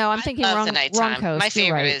 Oh no, I'm thinking I love wrong, the nighttime. wrong coast. My You're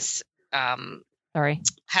favorite right. is Sorry.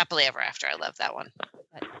 Happily Ever After. I love that one.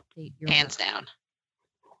 That date you're Hands down.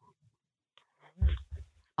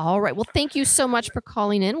 All right. Well, thank you so much for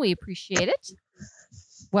calling in. We appreciate it.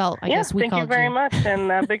 Well, I guess we thank called you very much,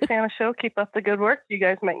 and big fan of the show. Keep up the good work. You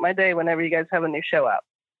guys make my day whenever you guys have a new show out.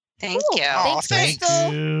 Thank Cool. you. Thanks, thanks.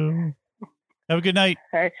 Crystal. You. Have a good night.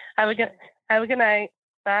 All right, have a good night.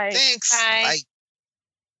 Bye. thanks. Bye. Bye.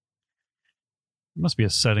 Must be a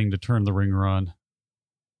setting to turn the ringer on.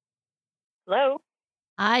 Hello,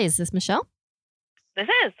 Hi, is this Michelle? this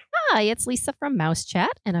is. Hi, it's Lisa from Mouse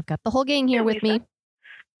Chat, and I've got the whole gang here Hey, with Lisa. me.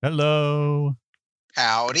 Hello.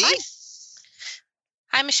 Howdy.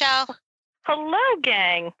 Hi, Michelle. Hello,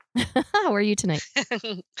 gang. How are you tonight?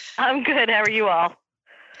 I'm good. How are you all?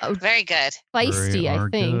 Very good. Feisty, Very I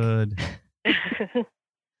think. Good.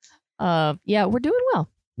 Yeah, we're doing well.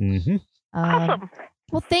 Mm-hmm. Awesome.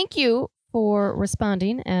 Well, thank you for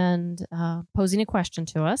responding and posing a question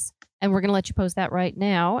to us. And we're going to let you pose that right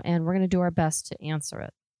now, and we're going to do our best to answer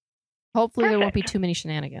it. Hopefully, there won't be too many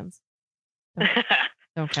shenanigans.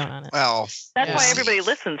 Don't count on it. Well, That's Yeah. why everybody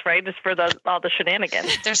listens, right? Just for all the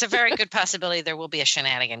shenanigans. There's a very good possibility there will be a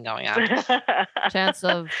shenanigan going on. Chance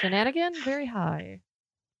of shenanigan, very high.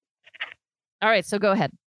 All right, so go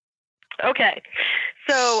ahead. Okay.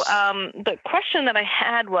 So the question that I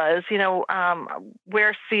had was,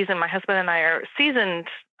 we're seasoned, my husband and I are seasoned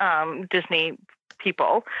Disney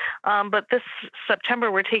people. But this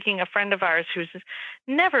September, we're taking a friend of ours who's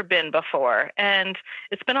never been before. And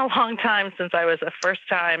it's been a long time since I was a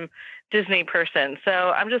first-time Disney person. So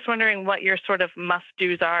I'm just wondering what your sort of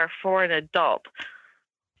must-dos are for an adult.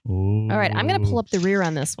 Ooh. All right, I'm going to pull up the rear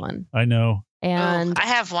on this one. I know. And I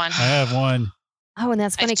have one. I have one. and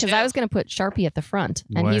that's funny because I was going to put Sharpie at the front,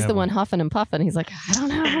 and Well, I he's the have one huffing and puffing. He's like, I don't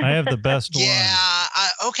know. I have the best one. yeah.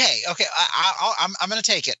 Okay. I'm going to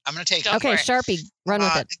take it. Go Okay, for it. Sharpie, run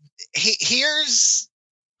with it. Here's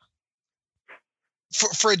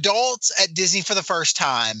for adults at Disney for the first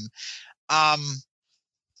time.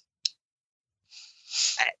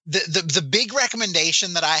 The big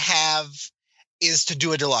recommendation that I have is to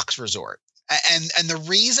do a deluxe resort. And the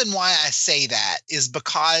reason why I say that is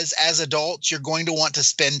because as adults, you're going to want to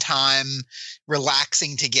spend time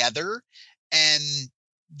relaxing together, and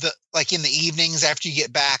like in the evenings after you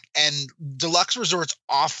get back, and deluxe resorts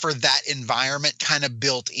offer that environment kind of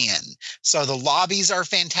built in. So the lobbies are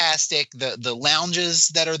fantastic. The lounges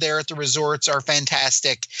that are there at the resorts are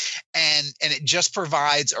fantastic. And it just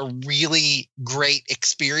provides a really great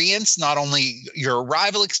experience, not only your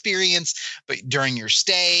arrival experience, but during your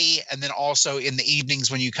stay. And then also in the evenings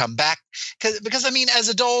when you come back, because I mean, as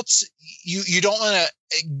adults, you don't want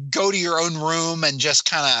to go to your own room and just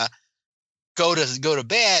kind of go to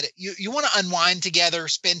bed. You want to unwind together,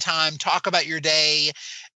 spend time, talk about your day,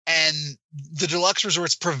 and the deluxe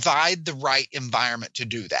resorts provide the right environment to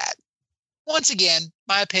do that. Once again,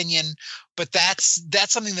 my opinion, but that's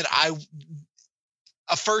something that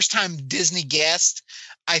a first-time Disney guest,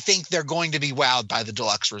 I think they're going to be wowed by the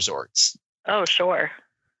deluxe resorts. Oh, sure.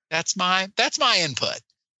 That's my input.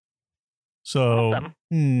 So,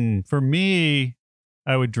 Awesome. For me,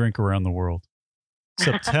 I would drink around the world.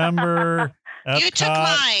 September, You took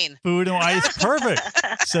Epcot, mine. food and wine. It's perfect.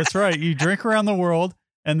 So that's right. You drink around the world,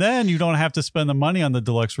 and then you don't have to spend the money on the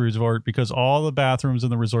deluxe resort because all the bathrooms in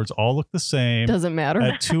the resorts all look the same. Doesn't matter.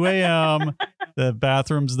 At 2 a.m., the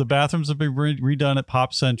bathrooms have been redone at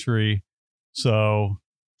Pop Century. So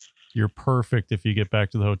you're perfect if you get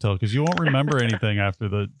back to the hotel because you won't remember anything after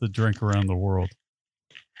the drink around the world.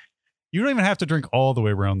 You don't even have to drink all the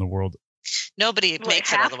way around the world. Nobody Like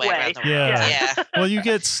makes it all the way around the world. Yeah. Yeah. Well, you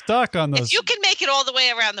get stuck on those. If you can make it all the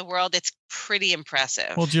way around the world, it's pretty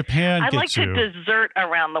impressive. Well, Japan I like gets you. to dessert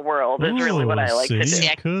around the world is really what I like to see? do.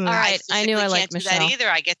 Yeah. Good. All right, I knew I physically liked can't do Michelle. that either.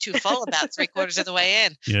 I get too full about 3/4 of the way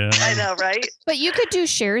in. Yeah. I know, right? But you could do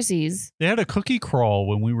sharesies. They had a cookie crawl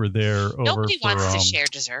when we were there over Nobody for, wants to share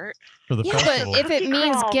dessert. for the Yeah, festival. but if it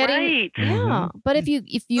means Crawl, getting, right. yeah. Mhm. But if you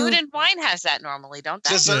Food and wine has that normally, don't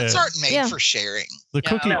they? Desserts Yeah. aren't made Yeah. for sharing. The No.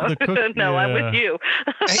 cookie, No, the cook, no, I'm with you.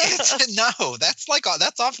 No,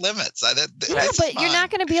 that's off limits. yeah, That's but you're fine. not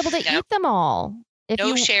going to be able to No. eat them all. If No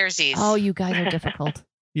you, sharesies. oh, you guys are difficult.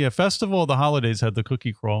 Yeah, Festival of the Holidays had the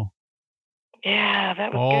cookie crawl. Yeah,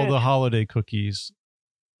 that was All good. the holiday cookies.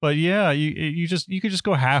 But yeah, you could just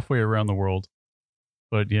go halfway around the world.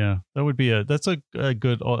 But yeah, that's a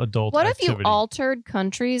good adult What if activity. you altered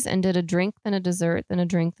countries and did a drink, then a dessert, then a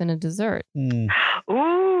drink, then a dessert? Ooh,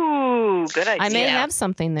 good idea. I may have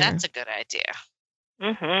something there. That's a good idea.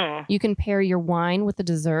 Mm-hmm. You can pair your wine with the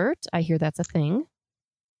dessert. I hear that's a thing.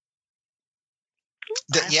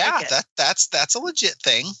 I like it. That's a legit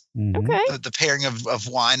thing. Mhm. Okay. The pairing of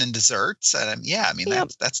wine and desserts, and Yep.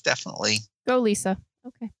 that's definitely. Go, Lisa.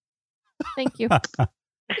 Okay. Thank you. All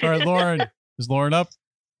right, Lauren. Is Lauren up?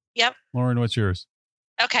 Yep. Lauren, what's yours?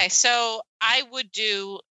 Okay, so I would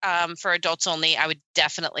do for adults only. I would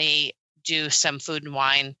definitely do some food and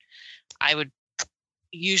wine. I would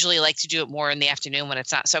usually like to do it more in the afternoon when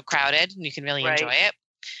it's not so crowded and you can really Right. enjoy it.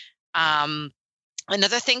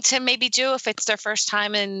 Another thing to maybe do if it's their first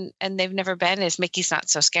time and they've never been is Mickey's Not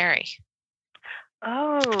So Scary.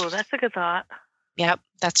 Oh, that's a good thought. Yep,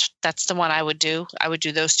 that's the one I would do. I would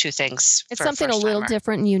do those two things. It's for something a little first-timer.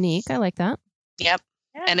 different and unique. I like that. Yep,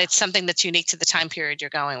 Yeah. and it's something that's unique to the time period you're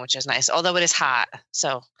going, which is nice. Although it is hot,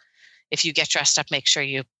 so if you get dressed up, make sure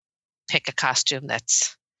you pick a costume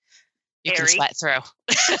that's you can Airy. sweat through.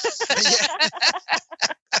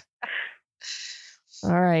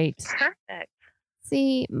 All right. Perfect.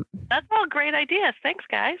 See, That's all great ideas. Thanks,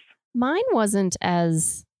 guys. mine wasn't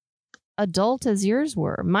as adult as yours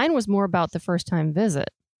were. Mine was more about the first time visit.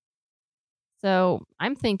 So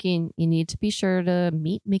I'm thinking you need to be sure to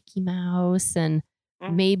meet Mickey Mouse and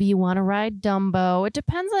Mhm. maybe you want to ride Dumbo. It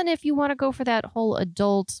depends on if you want to go for that whole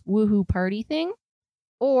adult woohoo party thing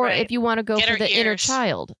or Right. if you want to go Get for her the inner ears.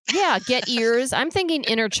 child. Yeah, get ears. I'm thinking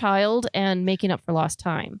inner child and making up for lost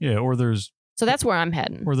time. Yeah, or there's So that's where I'm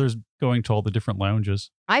heading. going to all the different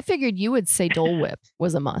lounges. I figured you would say Dole Whip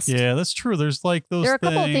was a must. Yeah, that's true. There's like those. There are a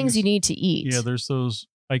couple of things you need to eat. Yeah, there's those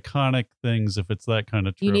iconic things if it's that kind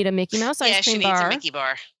of trip. You need a Mickey Mouse Yeah, ice she cream needs bar a Mickey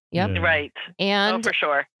bar. Yep. Yeah. Right. and for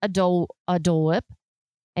sure. a Dole Whip.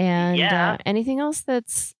 And Yeah. anything else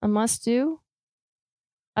that's a must do?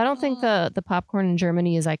 I don't think the popcorn in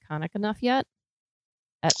Germany is iconic enough yet.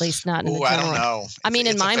 At least not in the Oh, I general. don't know. I mean,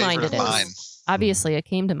 in It's a my mind favorite it of is. mine. Obviously, it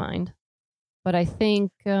came to mind. But I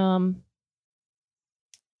think,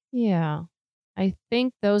 yeah, I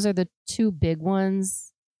think those are the two big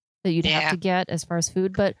ones that you'd have Yeah. to get as far as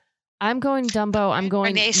food. But I'm going Dumbo. I'm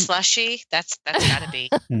going. Renee slushy. That's got to be.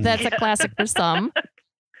 That's a classic for some.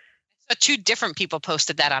 So 2 different people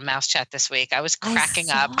posted that on Mouse Chat this week. I was I cracking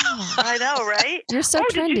up. saw. I know, right? You're so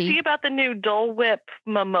Did you see trendy. about the new Dole Whip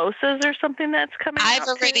mimosas or something that's coming I've out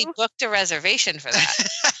already too? booked a reservation for that.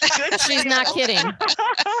 Good for She's you. not kidding.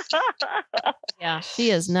 Yeah, she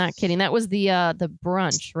is not kidding. That was the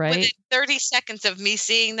brunch, right? Within 30 seconds of me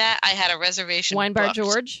seeing that, I had a reservation. Wine Bar booked.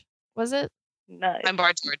 George, was it? Nice. Wine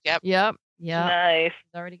Bar George. Yep. Yep. Yeah. Nice.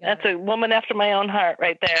 She's already got That's it. a woman after my own heart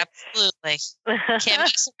right there. Absolutely. Can't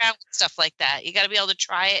mess around with stuff like that. You got to be able to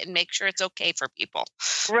try it and make sure it's okay for people.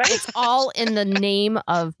 Right? It's all in the name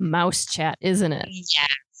of Mouse Chat, isn't it?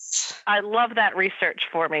 Yes. I love that research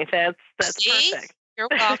for me. That's See? perfect. You're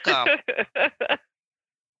welcome.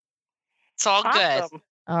 It's all good. Awesome.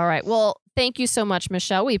 All right. Well, thank you so much,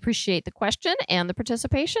 Michelle. We appreciate the question and the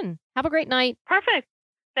participation. Have a great night. Perfect.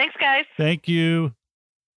 Thanks, guys. Thank you.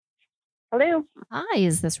 Hello. Hi,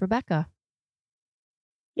 is this Rebecca?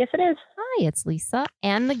 Yes, it is. Hi, it's Lisa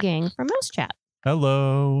and the gang from Mouse Chat.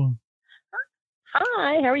 Hello.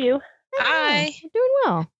 Hi. How are you? Hi. We're doing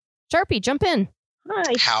well. Sharpie, jump in.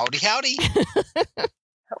 Hi. Howdy, howdy.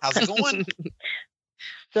 How's it going?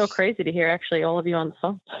 So crazy to hear actually all of you on the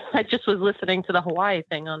phone. I just was listening to the Hawaii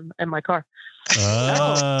thing in my car.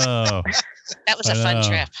 Oh, That was a I fun know.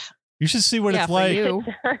 trip. you should see what Yeah, it's for like. you.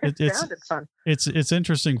 It it's- sounded fun. It's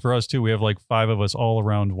interesting for us too. We have like 5 of us all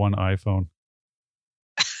around one iPhone.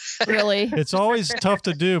 Really? It's always tough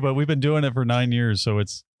to do, but we've been doing it for 9 years, so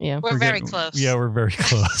it's Yeah. We're very getting- close. Yeah, we're very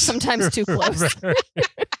close. Sometimes too We're close. very-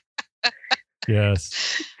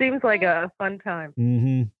 yes. Seems like a fun time.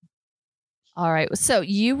 Hmm. All right. So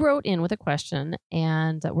you wrote in with a question,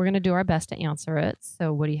 and we're going to do our best to answer it.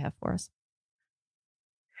 So what do you have for us?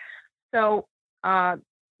 So,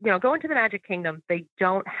 going to the Magic Kingdom, they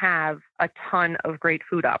don't have a ton of great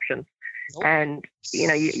food options. Nope. And,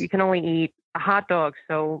 you can only eat a hot dog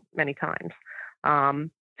so many times.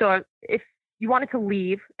 So if you wanted to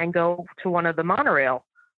leave and go to one of the monorail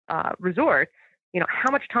resorts,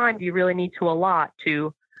 how much time do you really need to allot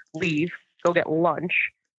to leave, go get lunch,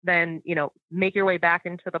 then, make your way back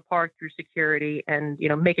into the park through security and,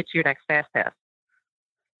 make it to your next Fast Pass?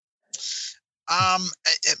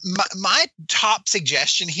 My top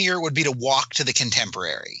suggestion here would be to walk to the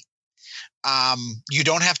Contemporary. You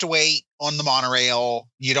don't have to wait on the monorail.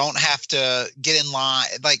 You don't have to get in line.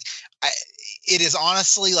 It is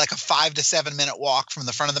honestly like a 5 to 7 minute walk from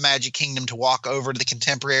the front of the Magic Kingdom to walk over to the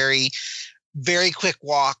Contemporary. Very quick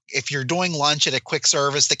walk. If you're doing lunch at a quick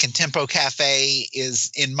service, the Contempo Cafe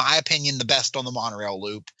is, in my opinion, the best on the monorail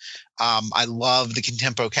loop. I love the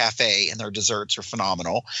Contempo Cafe, and their desserts are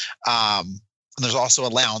phenomenal. And there's also a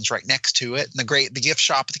lounge right next to it. And the gift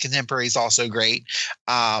shop at the Contemporary is also great.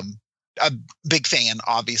 A big fan,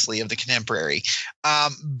 obviously, of the Contemporary.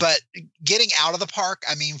 But getting out of the park,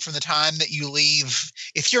 from the time that you leave,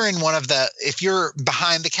 if you're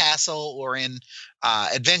behind the castle or in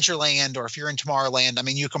Adventureland, or if you're in Tomorrowland,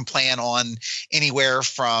 you can plan on anywhere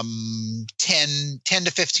from 10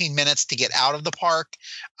 to 15 minutes to get out of the park.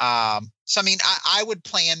 I would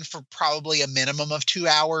plan for probably a minimum of 2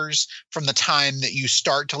 hours from the time that you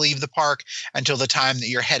start to leave the park until the time that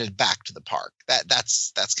you're headed back to the park.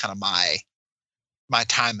 That's kind of my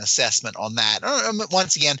time assessment on that.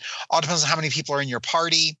 Once again, all depends on how many people are in your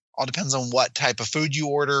party. All depends on what type of food you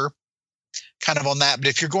order, kind of on that. But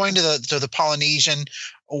if you're going to the Polynesian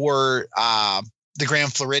or the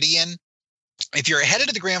Grand Floridian, If you're headed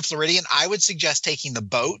to the Grand Floridian, I would suggest taking the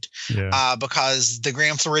boat Yeah. because the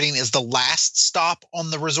Grand Floridian is the last stop on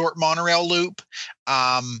the resort monorail loop.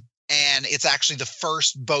 And it's actually the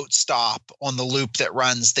first boat stop on the loop that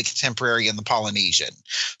runs the Contemporary and the Polynesian.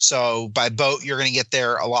 So by boat, you're going to get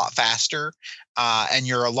there a lot faster, and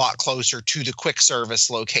you're a lot closer to the quick service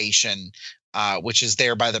location, which is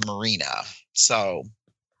there by the marina. So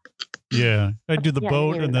Yeah. I do the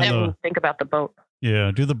boat and I then didn't think about the boat.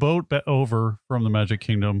 do the boat over from the Magic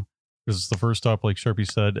Kingdom because it's the first stop, like Sharpie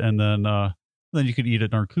said, and then you could eat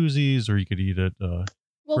at Narcoossee's or you could eat at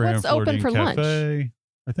Well, Grand what's open Floridian for lunch? Cafe.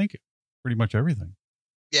 I think pretty much everything.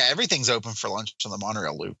 yeah, everything's open for lunch on the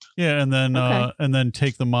monorail loop. Yeah, and then Okay.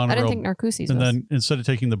 take the I monorail. didn't think Narcoossee's and was. then instead of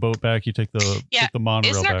taking the boat back, you take the Yeah, take the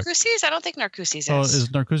monorail Is back. Narcoossee's? I don't think Narcoosse's Oh, is. is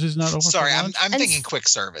Narcoossee's not open? Sorry, for I'm lunch? I'm And thinking s- quick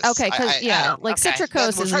service. Okay, because like okay. Citrus That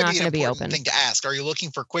Coast would is probably not be going an to be important open. thing to ask. Are you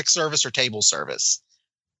looking for quick service or table service?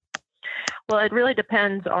 Well, it really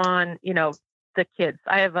depends on, the kids.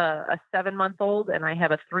 I have a 7-month-old and I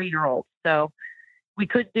have a 3-year-old. So we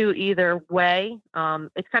could do either way.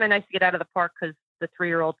 It's kind of nice to get out of the park because the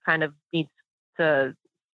 3-year-old kind of needs to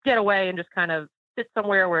get away and just kind of sit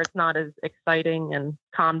somewhere where it's not as exciting and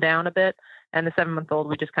calm down a bit. And the 7-month-old,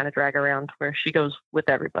 we just kind of drag around where she goes with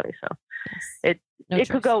everybody. So Yes. No it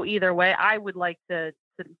could choice. go either way. I would like to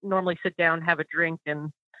normally sit down, have a drink,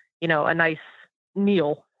 and a nice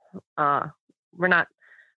meal. We're not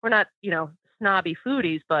snobby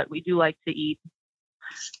foodies, but we do like to eat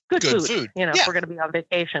good food. Yeah. If we're going to be on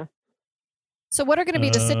vacation. So what are going to be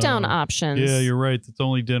the sit-down options? Yeah, you're right. It's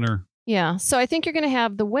only dinner. Yeah. So I think you're going to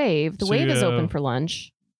have the Wave. The So Wave is you open have- for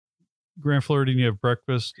lunch. Grand Floridian, you have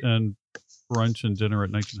breakfast and brunch and dinner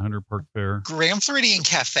at 1900 Park Fair. Grand Floridian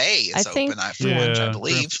Cafe is I think- open for lunch, I Grand-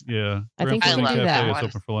 believe. yeah, I Grand think we can Floridian do Cafe that is one.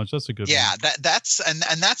 open for lunch. That's a good Yeah, one. that's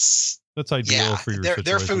That's ideal yeah. for your Their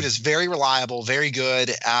situation. food is very reliable, very good,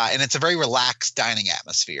 and it's a very relaxed dining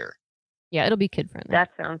atmosphere. Yeah, it'll be kid friendly. That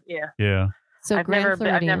sounds Yeah. So I've Grand never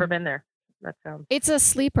Floridian. been there. That sounds It's a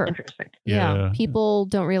sleeper. interesting. Yeah. Yeah. People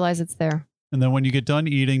don't realize it's there. And then when you get done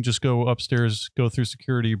eating, just go upstairs, go through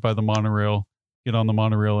security by the monorail, get on the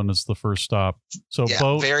monorail, and it's the first stop. So Yeah,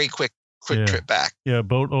 boat, very quick Yeah. trip back.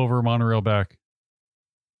 boat over, monorail back.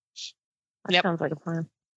 That Yep. sounds like a plan.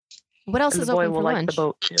 What else And is the boy open will for like lunch? the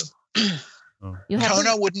boat too. Oh. You have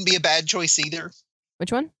Kona wouldn't be a bad choice either.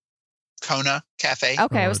 which one? Kona Cafe.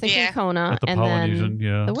 Okay, I was Or- thinking Yeah. Kona At the and Polynesian, then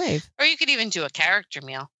yeah. the Wave. Or you could even do a character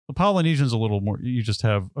meal. The Polynesian's a little more. You just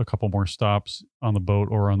have a couple more stops on the boat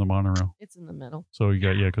or on the monorail. It's in the middle. So you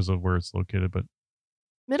got because of where it's located, but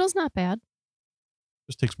Middle's not bad.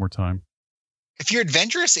 just takes more time. If you're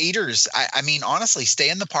adventurous eaters, I mean, honestly, stay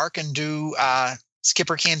in the park and do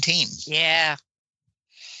Skipper Canteen. Yeah.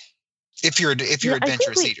 If you're Yeah,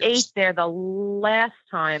 adventurous I think we eaters. ate there the last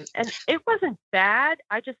time, and it wasn't bad.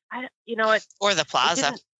 It Or the it plaza.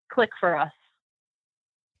 didn't click for us.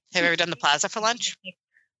 Have you ever done the plaza for lunch?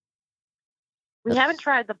 We haven't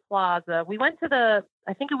tried the plaza. We went to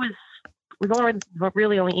we've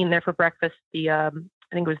really only eaten there for breakfast. I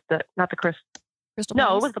think it was not the Crystal. Crystal No, it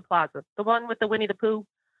Palace? was the plaza. The one with the Winnie the Pooh.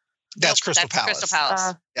 That's Nope, Crystal Palace. Crystal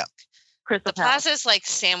Palace. Yeah. Crystal The Palace. plaza is like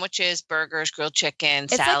sandwiches, burgers, grilled chicken,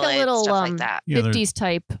 It's salad, like a little stuff like that. Yeah, 50s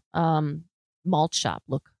type malt shop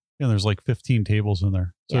look. And there's like 15 tables in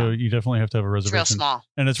there, so Yeah. you definitely have to have a It's reservation. real small.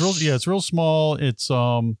 And it's real. Yeah, it's real small. It's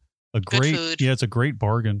a great. food. Yeah, it's a great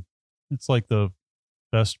bargain. It's like the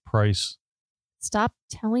best price. Stop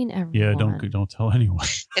telling everyone. Yeah, don't tell anyone.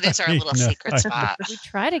 It is our I little know, secret I spot. We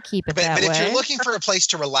try to keep it But that if way. you're looking for a place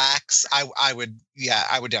to relax, I would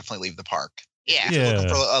definitely leave the park. Yeah. If you're looking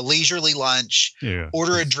Yeah. for a leisurely lunch, Yeah,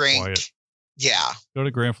 order a it's drink. quiet. Yeah. Go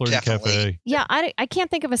to Grand Floridian Definitely. Cafe. Yeah, I can't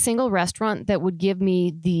think of a single restaurant that would give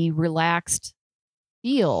me the relaxed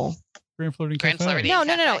feel. Grand Floridian Grand Cafe. Floridian.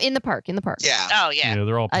 No, Cafe. in the park. Yeah. Oh, yeah. Yeah,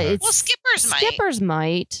 they're all packed. It's Well, Skippers might. Skippers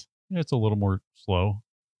might. Yeah, it's a little more slow.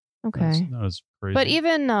 Okay. It's not as crazy. But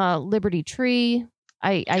even Liberty Tree,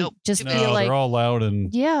 I Nope. just no, feel like they're all loud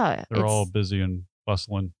and yeah, they're all it's- busy and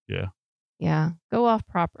bustling. Yeah. yeah. Go off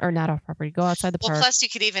or not off property. Go outside the Well, park. plus you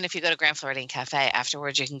could even, if you go to Grand Floridian Cafe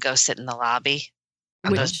afterwards, you can go sit in the lobby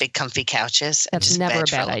on Which- those big comfy couches. and That's just never a veg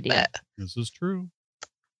for bad little idea. bit. This is true.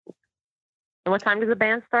 And what time does the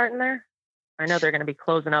band start in there? I know they're going to be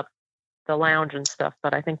closing up the lounge and stuff,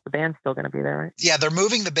 but I think the band's still going to be there, right? Yeah, they're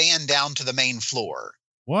moving the band down to the main floor.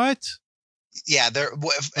 What? Yeah, they're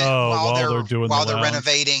while they're doing the while they're lounge?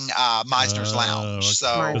 renovating Meisner's Oh, Lounge. okay. So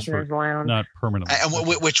Meisner's Lounge. Not permanent.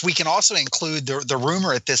 which we can also include the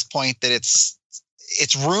rumor at this point that it's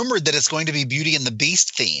rumored that it's going to be Beauty and the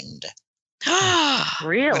Beast themed when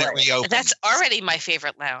Really? it reopens. That's already my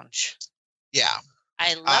favorite lounge. Yeah.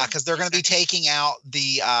 I love because they're going to be taking out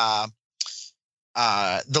the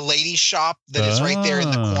ladies' shop that is right there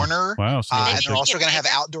in the corner. Wow. So And that's they're big. also going to have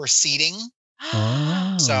outdoor seating.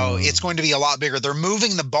 Oh. So it's going to be a lot bigger. They're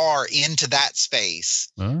moving the bar into that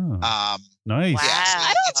space. Oh, Yeah, nice. Wow. so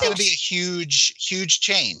I don't it's going to think- be a huge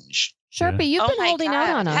change. Sharpie, you've Oh been my holding God.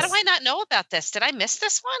 out on us. How do I not know about this? Did I miss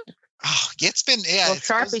this one? Oh, it's been Well, it's-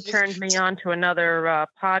 Sharpie turned me on to another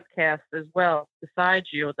podcast as well, besides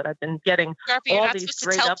you, that I've been getting. Sharpie, you're All not these supposed to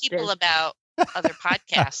great tell people updates. about other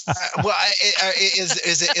podcasts. well,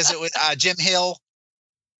 is it with Jim Hill?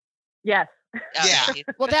 Yes. Oh, Yeah. geez.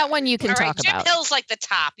 Well, that one you can All right, talk Jim about. Hill's like the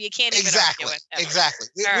top. You can't even Exactly. argue with him. Exactly.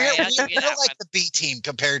 All right, I'll give you We're that like one. the B team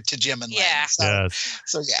compared to Jim and Lynn. Yeah. So, Yes.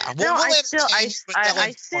 so yeah. No, we'll I entertain you, but they'll I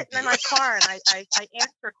inform sit in you. my car and I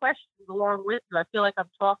answer questions along with you. I feel like I'm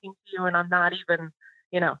talking to you and I'm not even,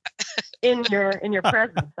 in your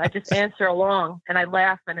presence. I just answer along and I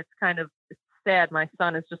laugh and it's kind of sad. My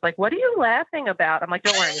son is just like, "What are you laughing about?" I'm like,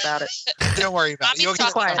 "Don't worry about it." Don't worry about it. Mommy's You'll get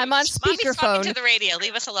talking. quiet. I'm on Mommy's talking to speakerphone. the radio.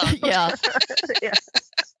 Leave us alone. Yeah. Yeah.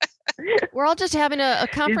 We're all just having a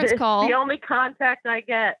conference It's call. the only contact I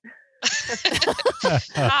get.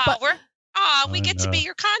 We I get to be know.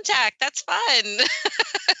 your contact. That's fun.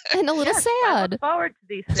 And a little Yes, I sad. look forward to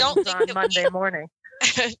these things Don't think on that Monday morning.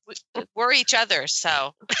 We're each other,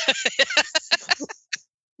 so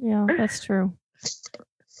Yeah, that's true.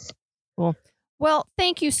 Cool. Well,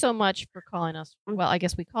 thank you so much for calling us. Well, I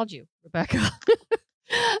guess we called you, Rebecca.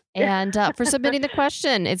 And for submitting the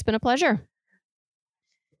question. It's been a pleasure.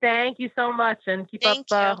 Thank you so much and keep Thank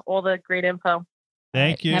up you. all the great info.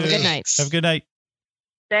 Thank you. Have a good night. Have a good night.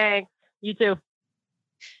 Thanks. You too.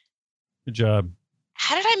 Good job.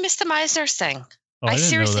 how did I miss the Meisner's thing? Oh, I didn't know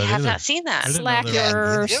seriously that have either. not seen that. I didn't know that.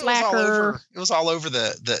 Slacker, It was all slacker. over. It was all over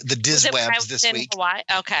the Was Diz it when I webs was this in week. Hawaii?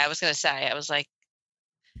 Okay, I was going to say. I was like,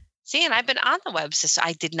 see, and I've been on the webs.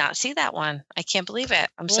 I did not see that one. I can't believe it.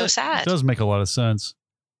 I'm so Well, sad. It does make a lot of sense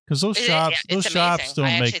because those It is, shops, yeah, those it's shops amazing. I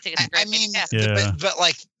don't actually make. think it's a great I mean, podcast. Yeah. but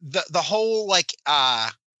like the whole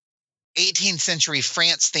 18th century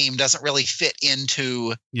France theme doesn't really fit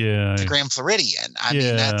into Yeah, the Grand Floridian. I mean,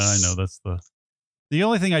 yeah, that's I know that's the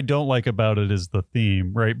only thing I don't like about it is the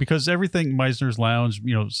theme, right? Because everything Meisner's Lounge,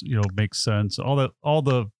 makes sense. All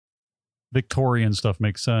the Victorian stuff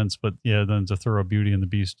makes sense, but yeah, then to throw a Beauty and the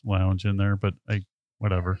Beast lounge in there, but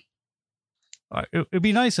whatever. It'd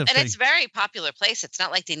be nice if And they, it's a very popular place. It's not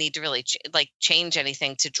like they need to really change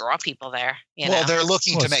anything to draw people there. well, they're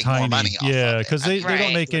looking Well, to it's make tiny. more money off Yeah, of it. 'cause I they mean, don't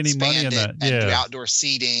Right. make to any money in expand that. it and do Yeah. outdoor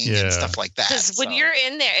seating Yeah. and stuff like that. because when so- you're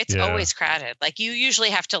in there, it's Yeah. always crowded. Like you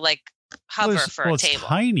usually have to hover for a it's table.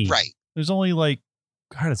 tiny. right. There's only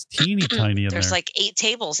God, it's teeny tiny in There's there. 8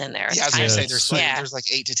 tables in there. It's Yeah, I was gonna tiny. say there's Yeah. there's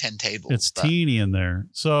 8 to 10 tables. It's but- teeny in there.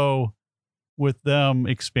 So with them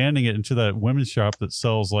expanding it into that women's shop that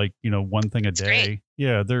sells one thing a day, great.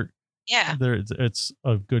 yeah, Yeah. it's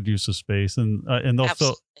a good use of space, and they'll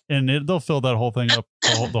fill Absolutely. they'll fill that whole thing up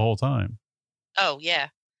the whole time. Oh yeah.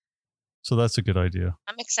 So that's a good idea.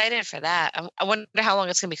 I'm excited for that. I wonder how long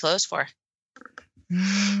it's gonna be closed for.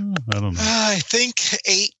 I don't know. I think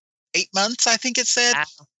 8 months. I think it said. Wow.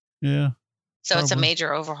 Yeah, So it's a Probably.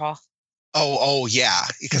 major overhaul. Oh yeah,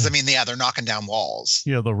 because I mean, they're knocking down walls.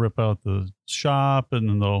 yeah, they'll rip out the shop, and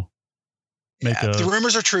then they'll make Yeah. a. The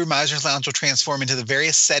rumors are true. Meisner's Lounge will transform into the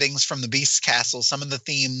various settings from the Beast's Castle. Some of the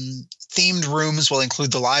themed rooms will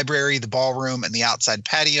include the library, the ballroom, and the outside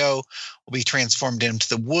patio will be transformed into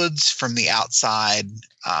the woods from the outside,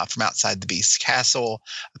 from outside the Beast's Castle.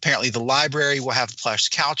 Apparently, the library will have plush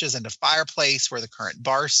couches and a fireplace where the current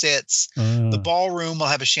bar sits. The ballroom will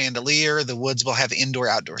have a chandelier. The woods will have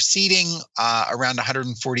indoor-outdoor seating, around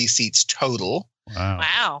 140 seats total. Wow.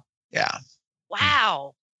 Wow. Yeah.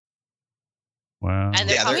 Wow. Wow. And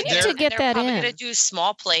they're Yeah, probably, We need to get that probably in. gonna do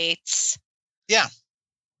small plates. Yeah.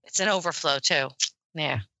 It's an overflow too.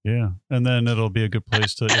 Yeah. Yeah, and then it'll be a good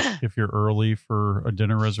place to if you're early for a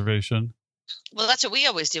dinner reservation. Well, that's what we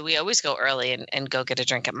always do. We always go early and go get a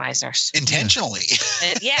drink at Meisner's. Intentionally.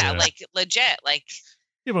 Yeah, Yeah. legit.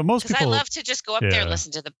 Yeah, but most Because I people. love to just go up there Yeah. and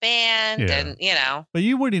listen to the band Yeah. and, But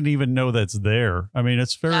you wouldn't even know that's there. I mean,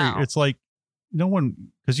 it's very. No. It's like no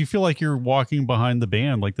one because you feel like you're walking behind the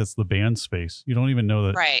band, like that's the band space. You don't even know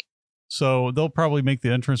that. right. So they'll probably make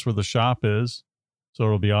the entrance where the shop is, so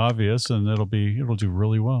it'll be obvious, and it'll do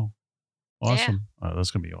really well. Awesome.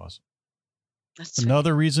 That's gonna be awesome. That's sweet.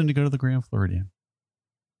 Another reason to go to the Grand Floridian.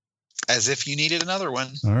 As if you needed another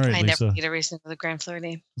one. All right, I Lisa. never need a reason for the Grand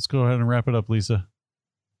Floridian. Let's go ahead and wrap it up, Lisa.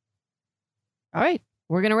 All right,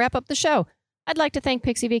 we're going to wrap up the show. I'd like to thank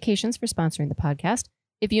Pixie Vacations for sponsoring the podcast.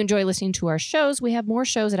 If you enjoy listening to our shows, we have more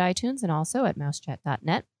shows at iTunes and also at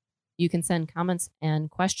mousechat.net. You can send comments and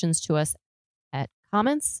questions to us at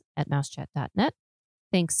comments@mousechat.net.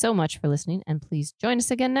 Thanks so much for listening, and please join us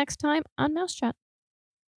again next time on Mouse Chat.